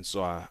been. And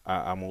so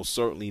I most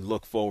certainly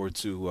look forward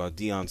to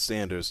Deion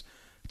Sanders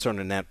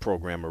turning that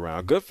program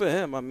around. Good for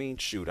him. I mean,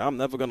 shoot, I'm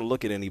never going to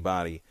look at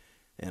anybody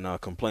and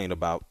complain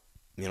about,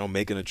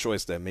 making a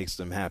choice that makes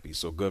them happy.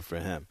 So good for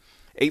him.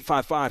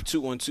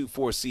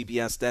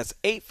 855-212-4CBS. That's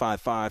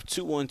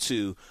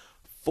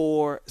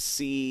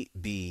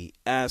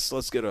 855-212-4CBS.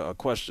 Let's get a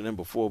question in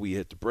before we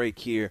hit the break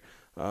here.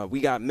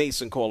 We got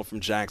Mason calling from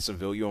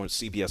Jacksonville. You're on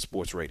CBS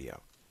Sports Radio.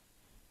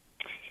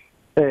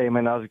 Hey,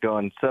 man, how's it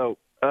going? So,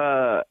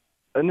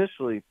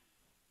 initially,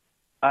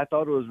 I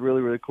thought it was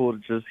really, really cool to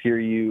just hear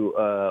you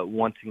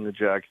wanting the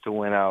Jags to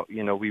win out.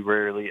 We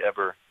rarely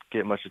ever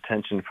get much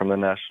attention from the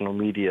national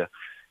media.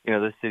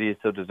 This city is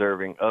so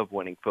deserving of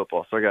winning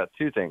football. So I got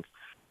two things.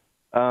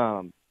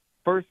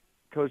 First,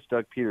 Coach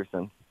Doug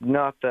Peterson.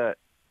 Not that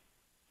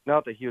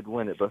he would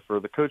win it, but for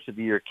the Coach of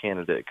the Year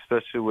candidate,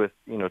 especially with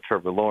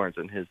Trevor Lawrence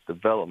and his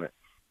development,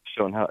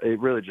 showing how it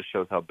really just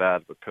shows how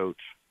bad of a coach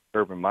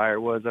Urban Meyer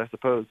was, I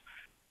suppose.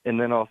 And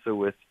then also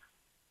with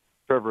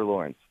Trevor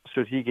Lawrence,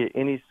 should he get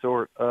any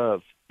sort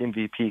of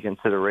MVP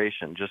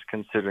consideration, just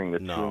considering the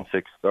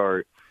 2-6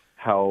 start,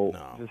 how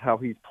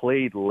he's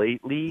played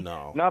lately?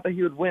 No. Not that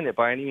he would win it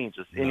by any means,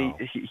 just any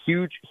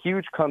huge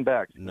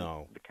comebacks.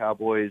 No. The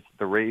Cowboys,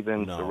 the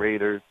Ravens, the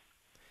Raiders.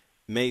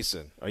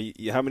 Mason,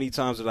 how many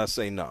times did I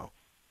say no?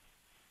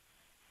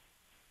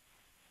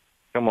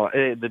 Come on,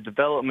 the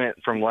development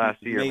from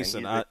last year.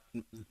 Mason,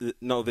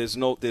 no, there's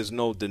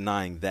no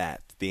denying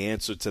that. The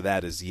answer to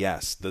that is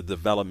yes, the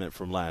development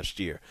from last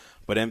year.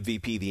 But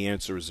MVP, the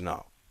answer is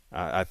no.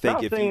 I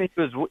think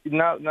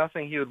not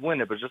saying he would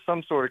win it, but just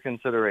some sort of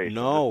consideration.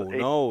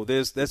 No,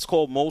 that's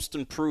called most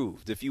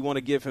improved. If you want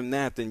to give him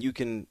that, then you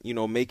can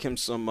make him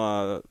some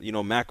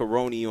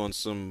macaroni on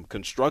some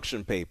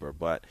construction paper.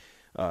 But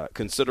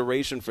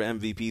consideration for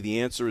MVP,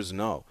 the answer is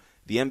no.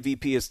 The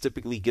MVP is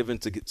typically given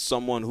to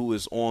someone who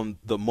is on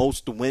the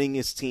most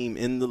winningest team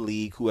in the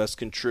league, who has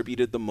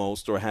contributed the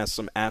most or has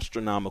some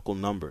astronomical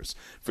numbers.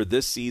 For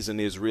this season,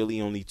 there's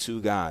really only two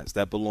guys.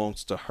 That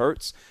belongs to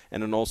Hurts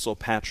and then also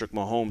Patrick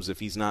Mahomes if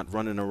he's not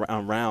running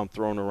around,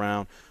 throwing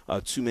around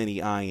too many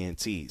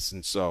INTs.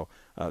 And so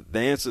the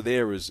answer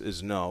there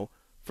is no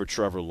for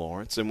Trevor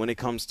Lawrence. And when it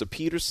comes to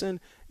Peterson,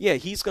 yeah,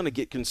 he's going to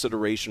get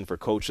consideration for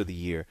Coach of the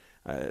Year.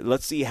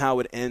 Let's see how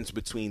it ends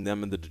between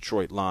them and the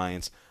Detroit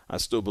Lions. I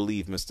still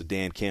believe Mr.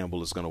 Dan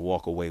Campbell is going to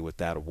walk away with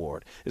that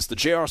award. It's the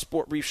JR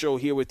Sport Brief Show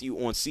here with you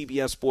on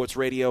CBS Sports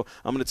Radio.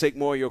 I'm going to take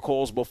more of your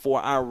calls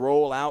before I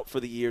roll out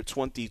for the year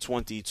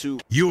 2022.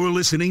 You're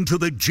listening to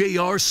the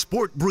JR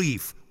Sport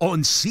Brief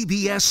on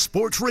CBS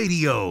Sports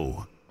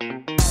Radio.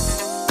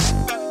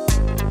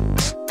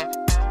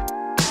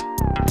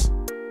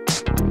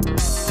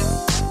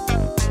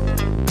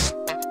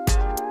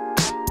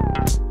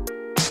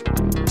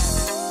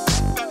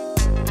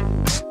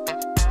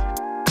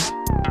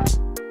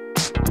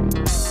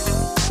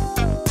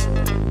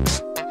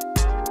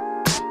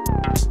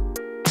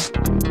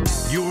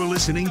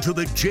 Listening to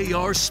the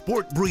JR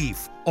Sport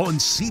Brief on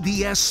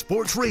CBS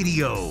Sports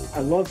Radio. I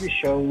love your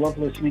show. Love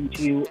listening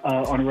to you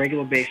on a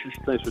regular basis.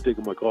 Thanks for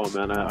taking my call,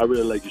 man. I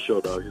really like your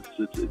show, dog.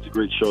 It's a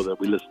great show that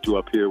we listen to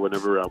up here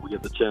whenever we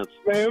get the chance.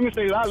 Man, let me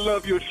say, I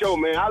love your show,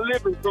 man. I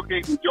live in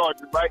Brookhaven,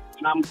 Georgia, right?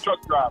 And I'm a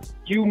truck driver.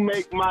 You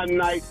make my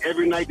night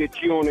every night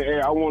that you're on the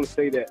air. I want to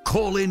say that.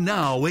 Call in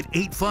now at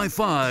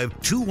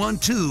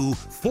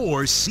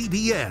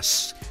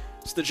 855-212-4CBS.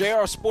 It's the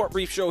JR Sport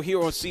Brief Show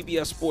here on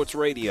CBS Sports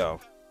Radio.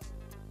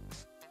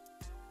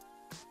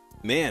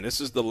 Man, this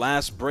is the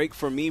last break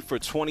for me for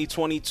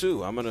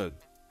 2022. I'm going to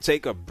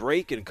take a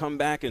break and come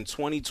back in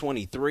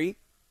 2023.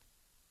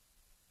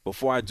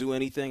 Before I do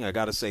anything, I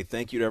got to say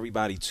thank you to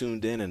everybody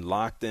tuned in and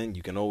locked in.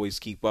 You can always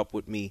keep up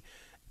with me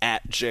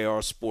at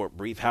JR Sport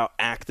Brief. How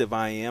active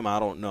I am, I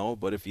don't know.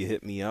 But if you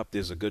hit me up,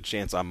 there's a good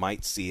chance I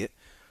might see it,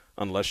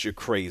 unless you're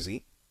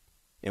crazy.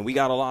 And we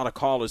got a lot of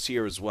callers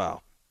here as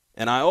well.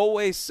 And I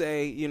always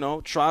say,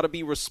 try to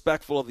be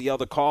respectful of the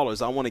other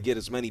callers. I want to get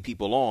as many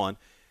people on.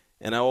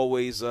 And I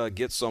always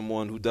get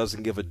someone who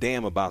doesn't give a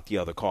damn about the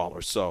other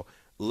caller. So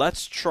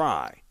let's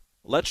try.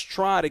 Let's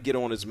try to get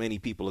on as many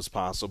people as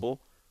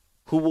possible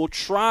who will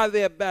try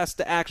their best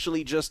to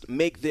actually just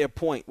make their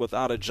point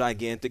without a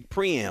gigantic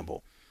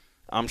preamble.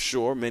 I'm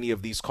sure many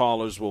of these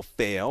callers will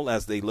fail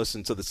as they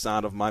listen to the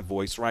sound of my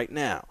voice right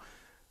now.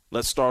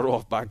 Let's start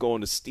off by going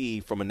to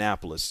Steve from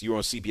Annapolis. You're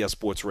on CBS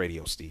Sports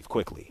Radio, Steve.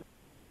 Quickly.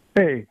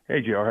 Hey,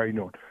 JR. How you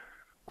doing?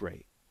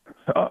 Great.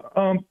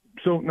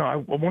 So, no, I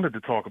wanted to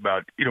talk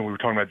about, we were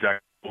talking about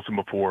Zach Wilson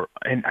before,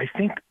 and I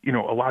think, a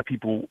lot of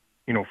people,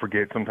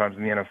 forget sometimes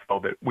in the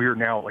NFL that we're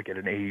now like at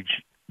an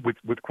age with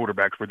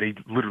quarterbacks where they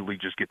literally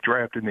just get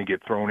drafted and they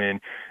get thrown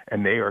in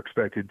and they are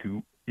expected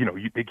to,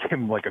 they give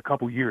them like a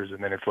couple years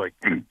and then it's like,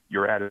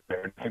 you're at it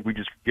there. And I think we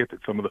just forget that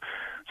some of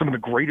the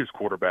greatest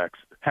quarterbacks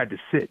had to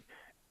sit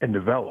and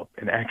develop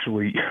and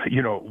actually,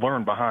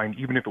 learn behind,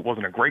 even if it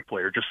wasn't a great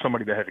player, just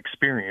somebody that had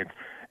experience.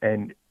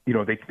 And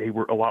they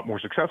were a lot more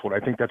successful.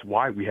 And I think that's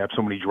why we have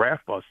so many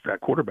draft busts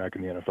at quarterback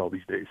in the NFL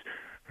these days.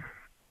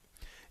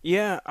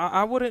 Yeah,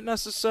 I wouldn't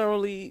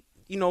necessarily,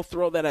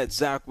 throw that at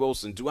Zach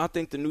Wilson. Do I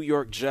think the New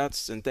York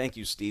Jets, and thank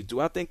you, Steve, do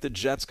I think the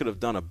Jets could have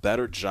done a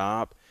better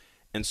job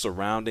in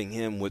surrounding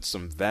him with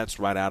some vets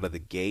right out of the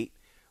gate,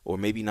 or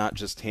maybe not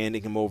just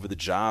handing him over the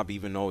job,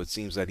 even though it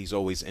seems that he's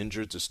always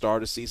injured to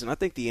start a season? I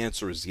think the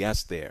answer is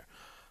yes there.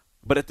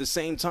 But at the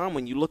same time,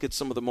 when you look at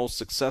some of the most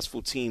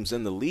successful teams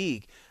in the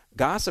league,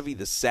 guys have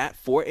either sat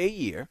for a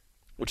year,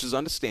 which is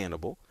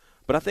understandable,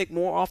 but I think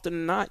more often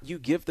than not, you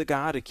give the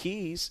guy the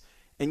keys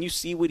and you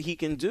see what he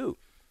can do,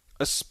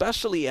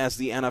 especially as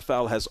the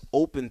NFL has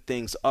opened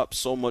things up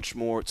so much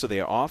more to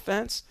their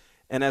offense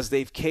and as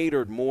they've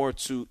catered more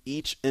to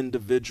each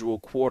individual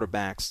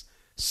quarterback's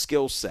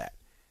skill set.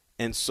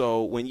 And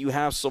so when you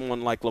have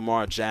someone like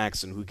Lamar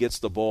Jackson who gets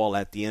the ball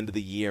at the end of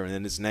the year and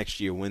then his next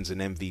year wins an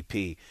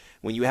MVP,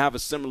 when you have a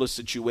similar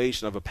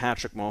situation of a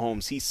Patrick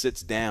Mahomes, he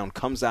sits down,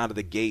 comes out of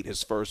the gate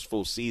his first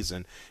full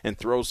season and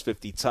throws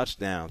 50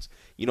 touchdowns,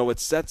 it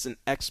sets an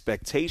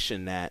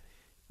expectation that,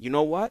 you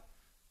know what?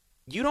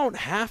 You don't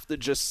have to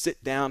just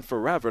sit down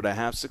forever to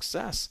have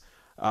success.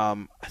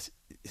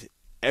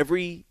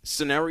 Every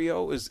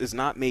scenario is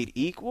not made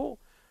equal.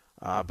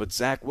 But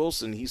Zach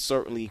Wilson, he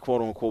certainly,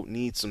 quote unquote,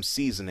 needs some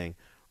seasoning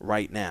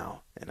right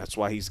now. And that's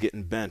why he's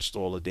getting benched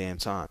all the damn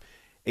time.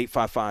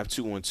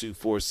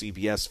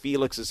 855-212-4CBS.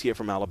 Felix is here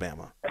from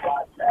Alabama.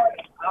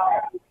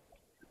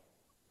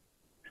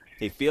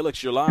 Hey,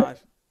 Felix, you're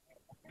live.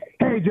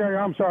 Hey, Jerry,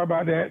 I'm sorry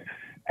about that.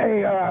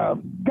 Hey,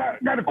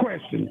 got a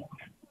question.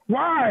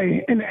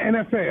 Why in the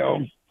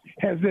NFL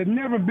has there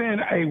never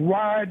been a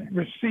wide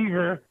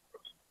receiver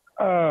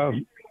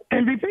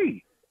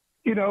MVP?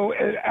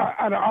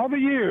 Out of all the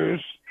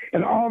years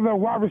and all the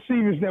wide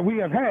receivers that we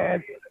have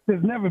had,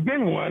 there's never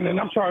been one. And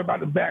I'm sorry about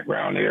the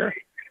background there.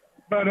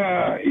 But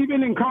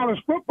even in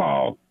college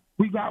football,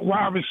 we got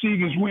wide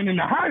receivers winning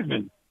the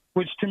Heisman,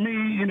 which to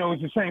me,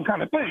 is the same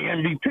kind of thing,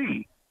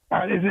 MVP.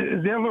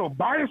 Is there a little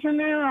bias in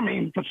there? I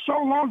mean, for so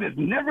long, there's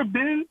never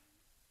been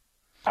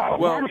a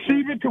wide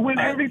receiver to win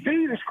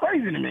MVP. That's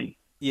crazy to me.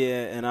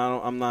 Yeah, and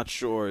I'm not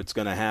sure it's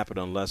going to happen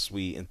unless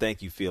we, and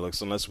thank you,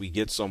 Felix, unless we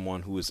get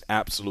someone who is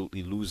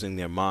absolutely losing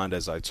their mind,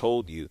 as I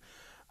told you.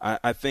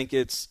 I think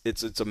it's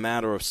a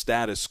matter of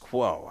status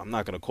quo. I'm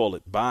not going to call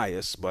it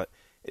bias, but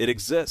it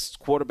exists.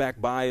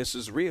 Quarterback bias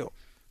is real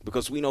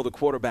because we know the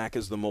quarterback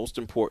is the most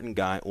important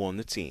guy on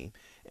the team.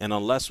 And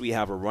unless we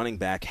have a running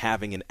back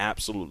having an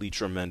absolutely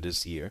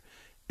tremendous year,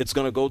 it's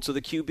going to go to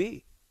the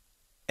QB.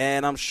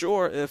 And I'm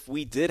sure if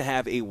we did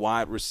have a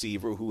wide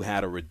receiver who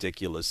had a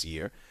ridiculous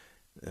year,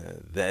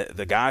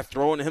 the guy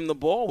throwing him the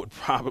ball would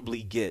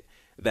probably get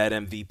that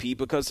MVP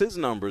because his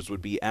numbers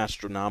would be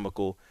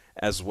astronomical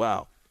as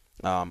well.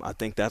 I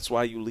think that's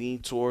why you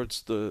lean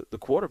towards the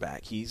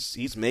quarterback.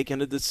 He's making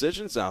the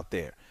decisions out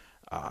there.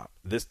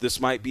 This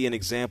might be an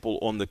example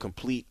on the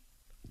complete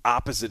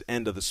opposite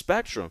end of the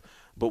spectrum,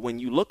 but when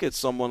you look at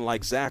someone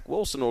like Zach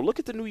Wilson or look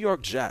at the New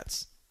York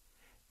Jets,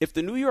 if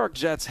the New York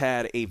Jets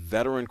had a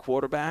veteran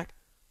quarterback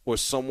or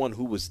someone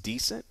who was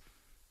decent,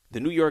 the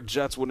New York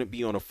Jets wouldn't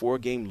be on a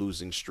 4-game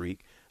losing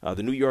streak.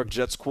 The New York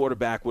Jets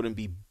quarterback wouldn't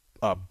be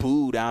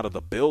booed out of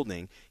the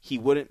building. He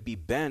wouldn't be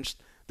benched.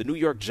 The New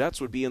York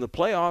Jets would be in the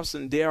playoffs,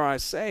 and dare I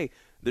say,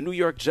 the New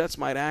York Jets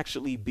might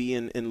actually be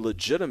in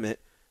legitimate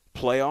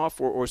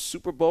playoff or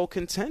Super Bowl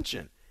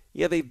contention.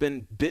 Yeah, they've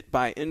been bit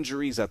by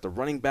injuries at the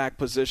running back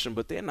position,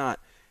 but they're not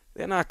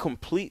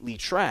completely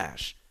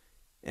trash.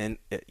 And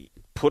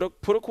put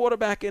a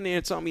quarterback in there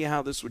and tell me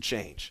how this would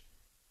change.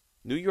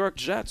 New York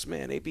Jets,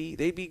 man, they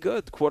be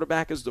good. The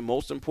quarterback is the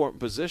most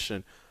important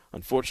position.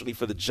 Unfortunately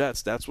for the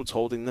Jets, that's what's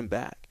holding them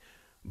back.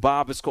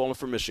 Bob is calling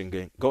from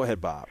Michigan. Go ahead,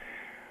 Bob.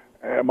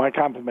 My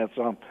compliments.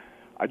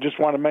 I just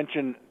want to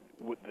mention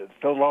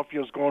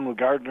Philadelphia's going with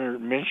Gardner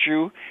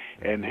Minshew,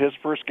 and his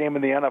first game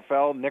in the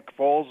NFL, Nick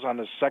Foles on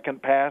his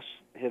second pass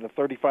hit a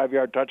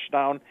 35-yard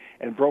touchdown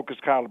and broke his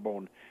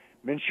collarbone.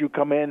 Minshew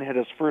come in, hit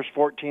his first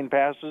 14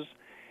 passes,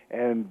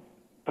 and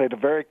played a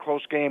very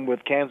close game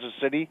with Kansas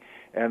City.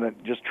 And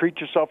just treat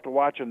yourself to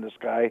watching this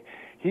guy.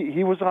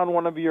 He was on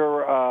one of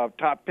your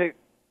top 6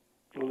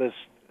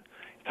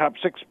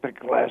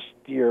 pick last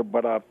year.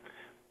 But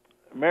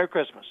Merry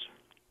Christmas.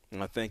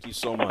 Thank you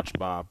so much,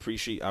 Bob.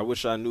 I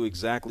wish I knew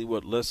exactly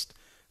what list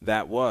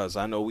that was.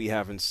 I know we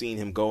haven't seen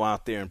him go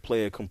out there and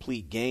play a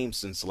complete game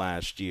since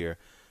last year.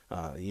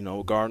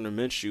 Gardner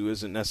Minshew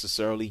isn't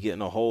necessarily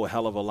getting a whole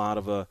hell of a lot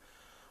of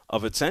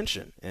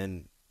attention.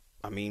 And,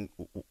 I mean,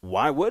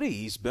 why would he?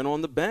 He's been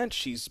on the bench.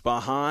 He's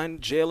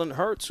behind Jalen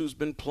Hurts, who's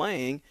been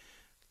playing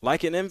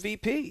like an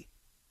MVP.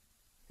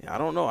 I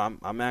don't know.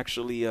 I'm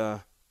actually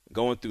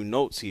going through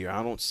notes here.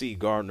 I don't see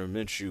Gardner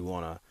Minshew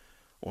on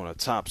a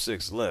top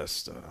 6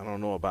 list. I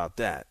don't know about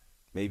that.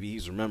 Maybe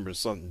he's remembering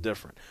something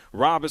different.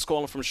 Rob is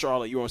calling from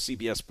Charlotte. You're on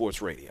CBS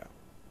Sports Radio.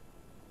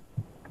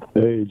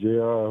 Hey,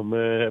 JR,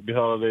 man. Happy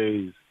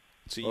holidays.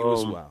 To you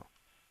as well.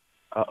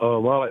 I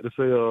like to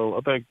say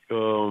I think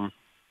the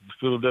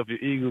Philadelphia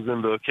Eagles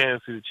and the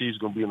Kansas City Chiefs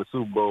going to be in the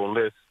Super Bowl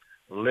unless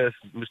unless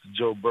Mr.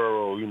 Joe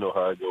Burrow, you know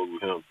how it goes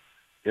with him.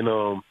 And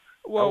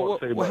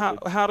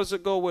how does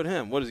it go with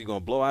him? What is he going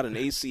to blow out an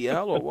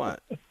ACL or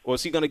what? Or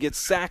is he going to get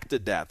sacked to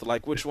death?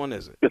 Like, which one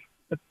is it?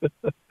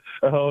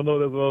 I don't know.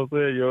 That's what I'm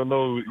saying. You don't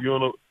know.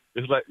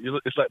 It's like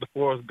the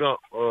Forrest Gump.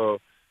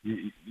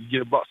 You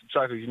get a box of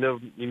chocolate. You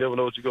never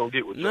know what you're gonna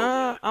get with.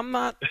 Nah, I'm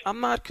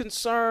not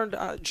concerned.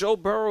 Joe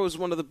Burrow is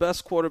one of the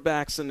best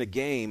quarterbacks in the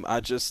game. I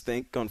just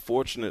think,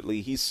 unfortunately,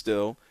 he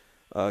still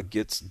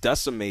gets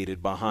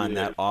decimated behind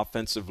that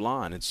offensive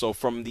line. And so,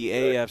 from the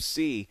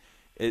AFC,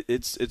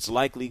 it's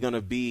likely going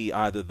to be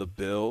either the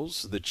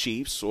Bills, the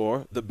Chiefs,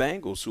 or the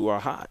Bengals who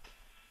are hot.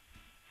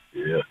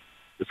 Yeah,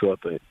 that's what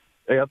I think.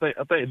 Hey, I think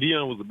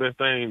Deion was the best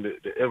thing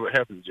that ever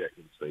happened to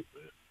Jackson State,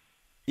 man.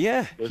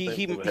 Yeah,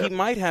 he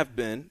might have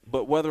been,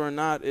 but whether or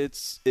not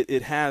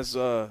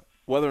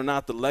whether or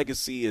not the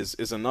legacy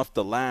is enough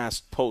to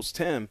last post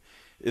him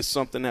is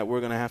something that we're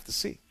going to have to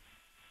see.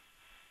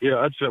 Yeah,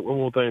 I just have one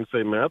more thing to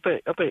say, man. I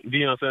think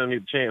Deion Sanders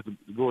needs a chance to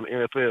go in the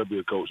NFL and be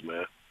a coach,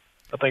 man.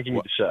 I think he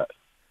needs a shot.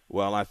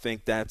 Well, I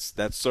think that's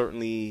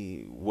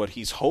certainly what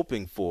he's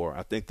hoping for.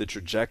 I think the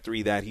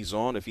trajectory that he's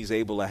on, if he's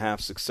able to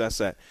have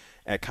success at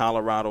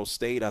Colorado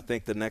State, I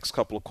think the next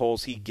couple of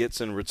calls he gets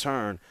in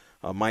return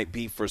might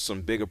be for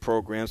some bigger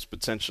programs,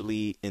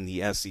 potentially in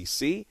the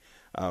SEC.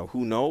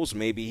 Who knows?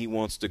 Maybe he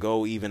wants to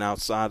go even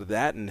outside of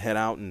that and head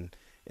out and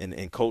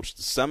coach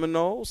the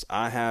Seminoles.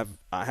 I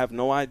have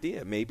no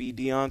idea. Maybe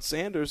Deion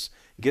Sanders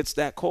gets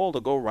that call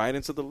to go right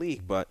into the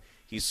league, but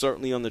he's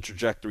certainly on the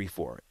trajectory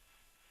for it.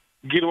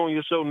 Get him on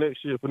your show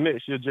next year,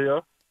 JR.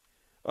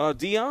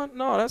 Deion?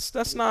 No,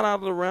 that's not out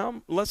of the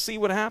realm. Let's see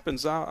what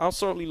happens. I'll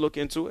certainly look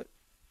into it.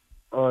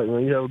 All right,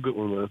 man. You have a good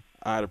one, man.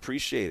 I'd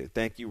appreciate it.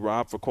 Thank you,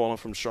 Rob, for calling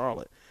from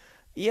Charlotte.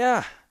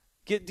 Yeah,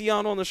 get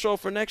Deion on the show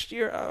for next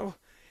year.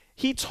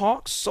 He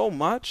talks so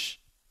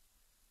much.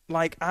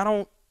 Like,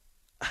 to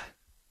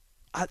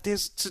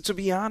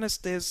be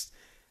honest, there's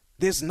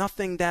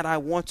nothing that I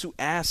want to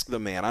ask the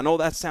man. I know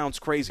that sounds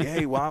crazy.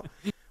 Hey, wow.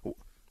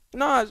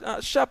 No,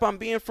 Shep, I'm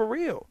being for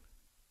real.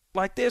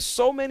 Like, there's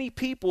so many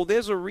people.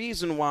 There's a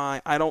reason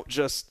why I don't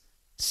just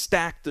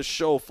stack the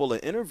show full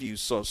of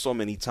interviews so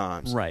many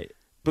times. Right.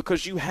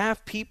 Because you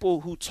have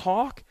people who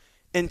talk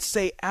and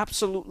say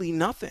absolutely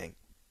nothing.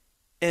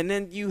 And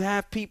then you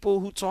have people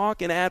who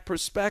talk and add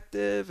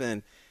perspective.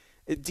 And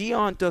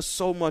Deion does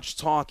so much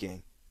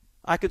talking.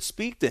 I could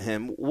speak to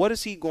him. What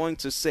is he going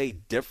to say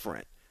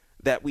different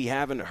that we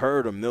haven't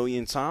heard a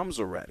million times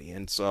already?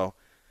 And so,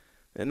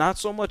 not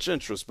so much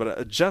interest,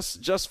 but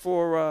just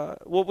for,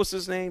 what was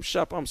his name?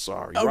 Shep, I'm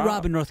sorry.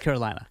 Rob in North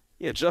Carolina.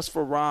 Yeah, just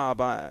for Rob.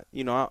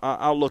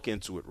 I'll look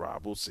into it,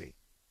 Rob. We'll see.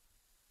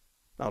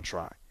 I'll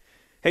try.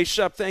 Hey,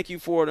 Shep, thank you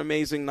for an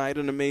amazing night,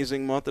 an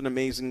amazing month, an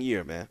amazing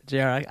year, man.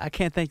 JR, I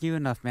can't thank you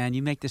enough, man.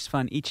 You make this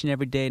fun each and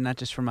every day, not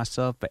just for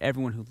myself, but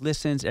everyone who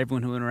listens,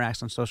 everyone who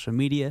interacts on social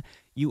media.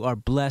 You are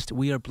blessed.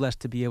 We are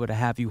blessed to be able to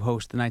have you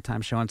host the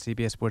nighttime show on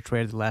CBS Sports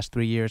Radio the last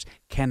 3 years.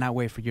 Cannot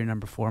wait for year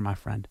number 4, my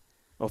friend.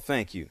 Oh,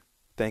 thank you.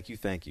 Thank you.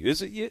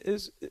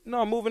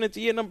 I'm moving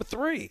into year number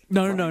 3.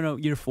 No,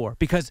 year 4.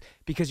 Because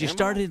you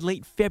started in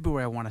late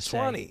February, I want to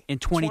say. In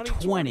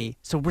 2020.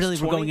 So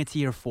really we're going into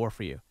year 4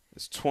 for you.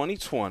 It's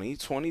 2020,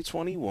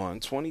 2021,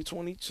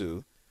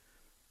 2022.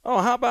 Oh,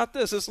 how about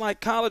this? It's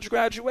like college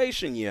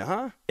graduation year,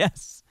 huh?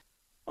 Yes.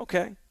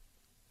 Okay.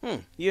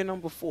 Year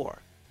number 4.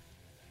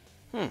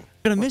 I'm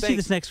going to miss you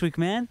this next week,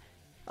 man.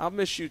 I'll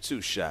miss you too,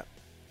 Shep.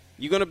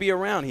 You going to be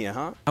around here,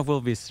 huh? I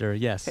will be, sir,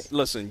 yes. Hey,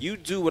 listen, you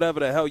do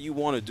whatever the hell you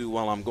want to do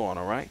while I'm gone,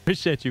 all right?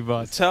 Appreciate you,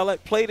 boss.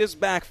 Play this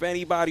back for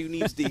anybody who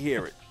needs to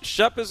hear it.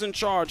 Shep is in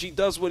charge. He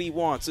does what he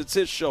wants. It's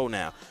his show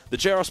now. The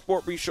JR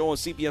Sport Brief Show on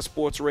CBS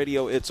Sports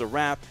Radio. It's a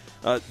wrap.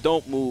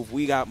 Don't move.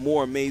 We got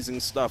more amazing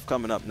stuff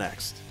coming up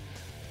next.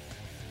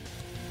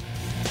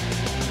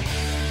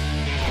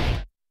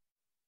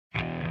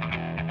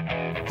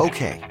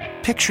 Okay,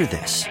 picture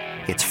this.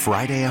 It's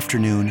Friday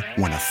afternoon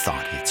when a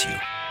thought hits you.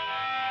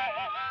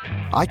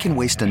 I can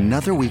waste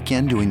another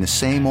weekend doing the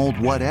same old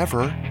whatever,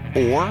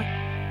 or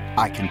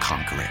I can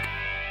conquer it.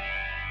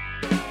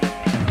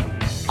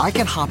 I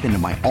can hop into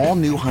my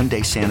all-new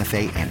Hyundai Santa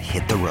Fe and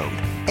hit the road.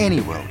 Any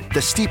road.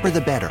 The steeper,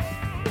 the better.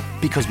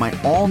 Because my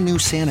all-new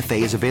Santa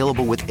Fe is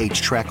available with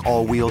H-Track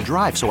all-wheel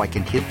drive, so I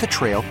can hit the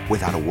trail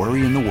without a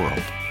worry in the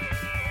world.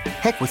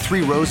 Heck, with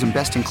 3 rows and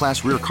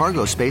best-in-class rear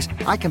cargo space,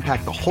 I can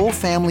pack the whole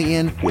family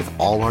in with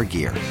all our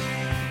gear.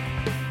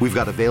 We've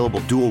got available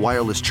dual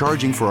wireless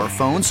charging for our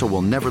phones, so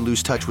we'll never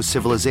lose touch with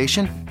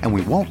civilization, and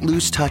we won't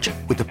lose touch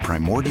with the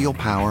primordial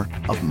power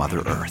of Mother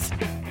Earth.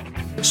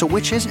 So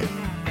which is it?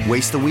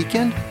 Waste the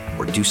weekend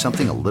or do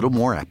something a little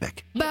more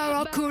epic?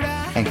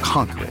 And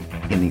conquer it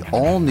in the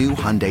all-new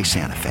Hyundai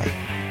Santa Fe.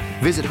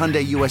 Visit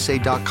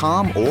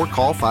HyundaiUSA.com or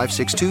call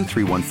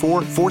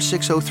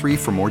 562-314-4603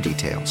 for more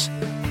details.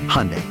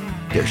 Hyundai,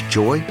 there's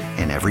joy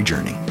in every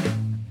journey.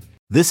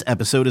 This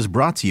episode is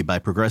brought to you by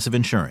Progressive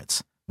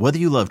Insurance. Whether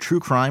you love true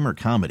crime or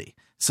comedy,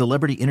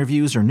 celebrity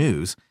interviews or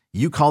news,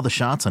 you call the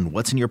shots on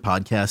what's in your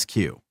podcast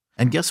queue.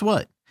 And guess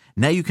what?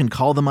 Now you can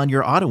call them on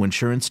your auto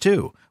insurance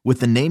too with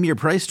the Name Your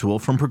Price tool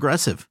from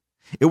Progressive.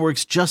 It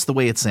works just the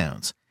way it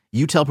sounds.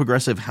 You tell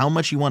Progressive how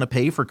much you want to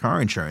pay for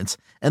car insurance,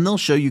 and they'll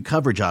show you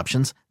coverage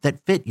options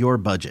that fit your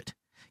budget.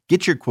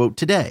 Get your quote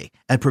today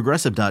at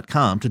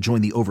Progressive.com to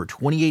join the over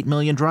 28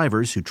 million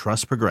drivers who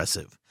trust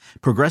Progressive.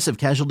 Progressive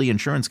Casualty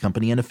Insurance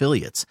Company and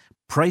Affiliates.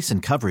 Price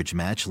and coverage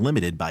match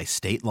limited by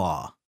state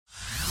law.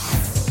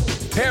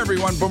 Hey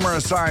everyone, Boomer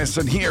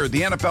Esiason here.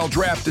 The NFL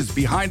Draft is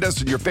behind us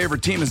and your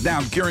favorite team is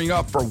now gearing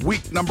up for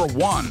week number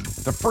 1.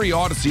 The free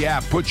Odyssey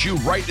app puts you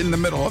right in the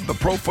middle of the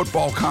pro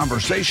football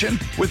conversation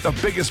with the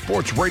biggest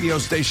sports radio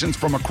stations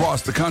from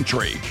across the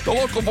country. The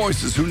local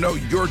voices who know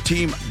your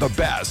team the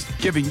best,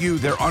 giving you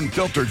their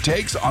unfiltered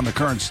takes on the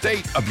current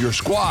state of your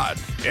squad.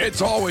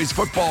 It's always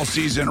football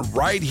season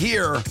right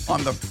here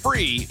on the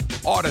free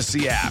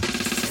Odyssey app.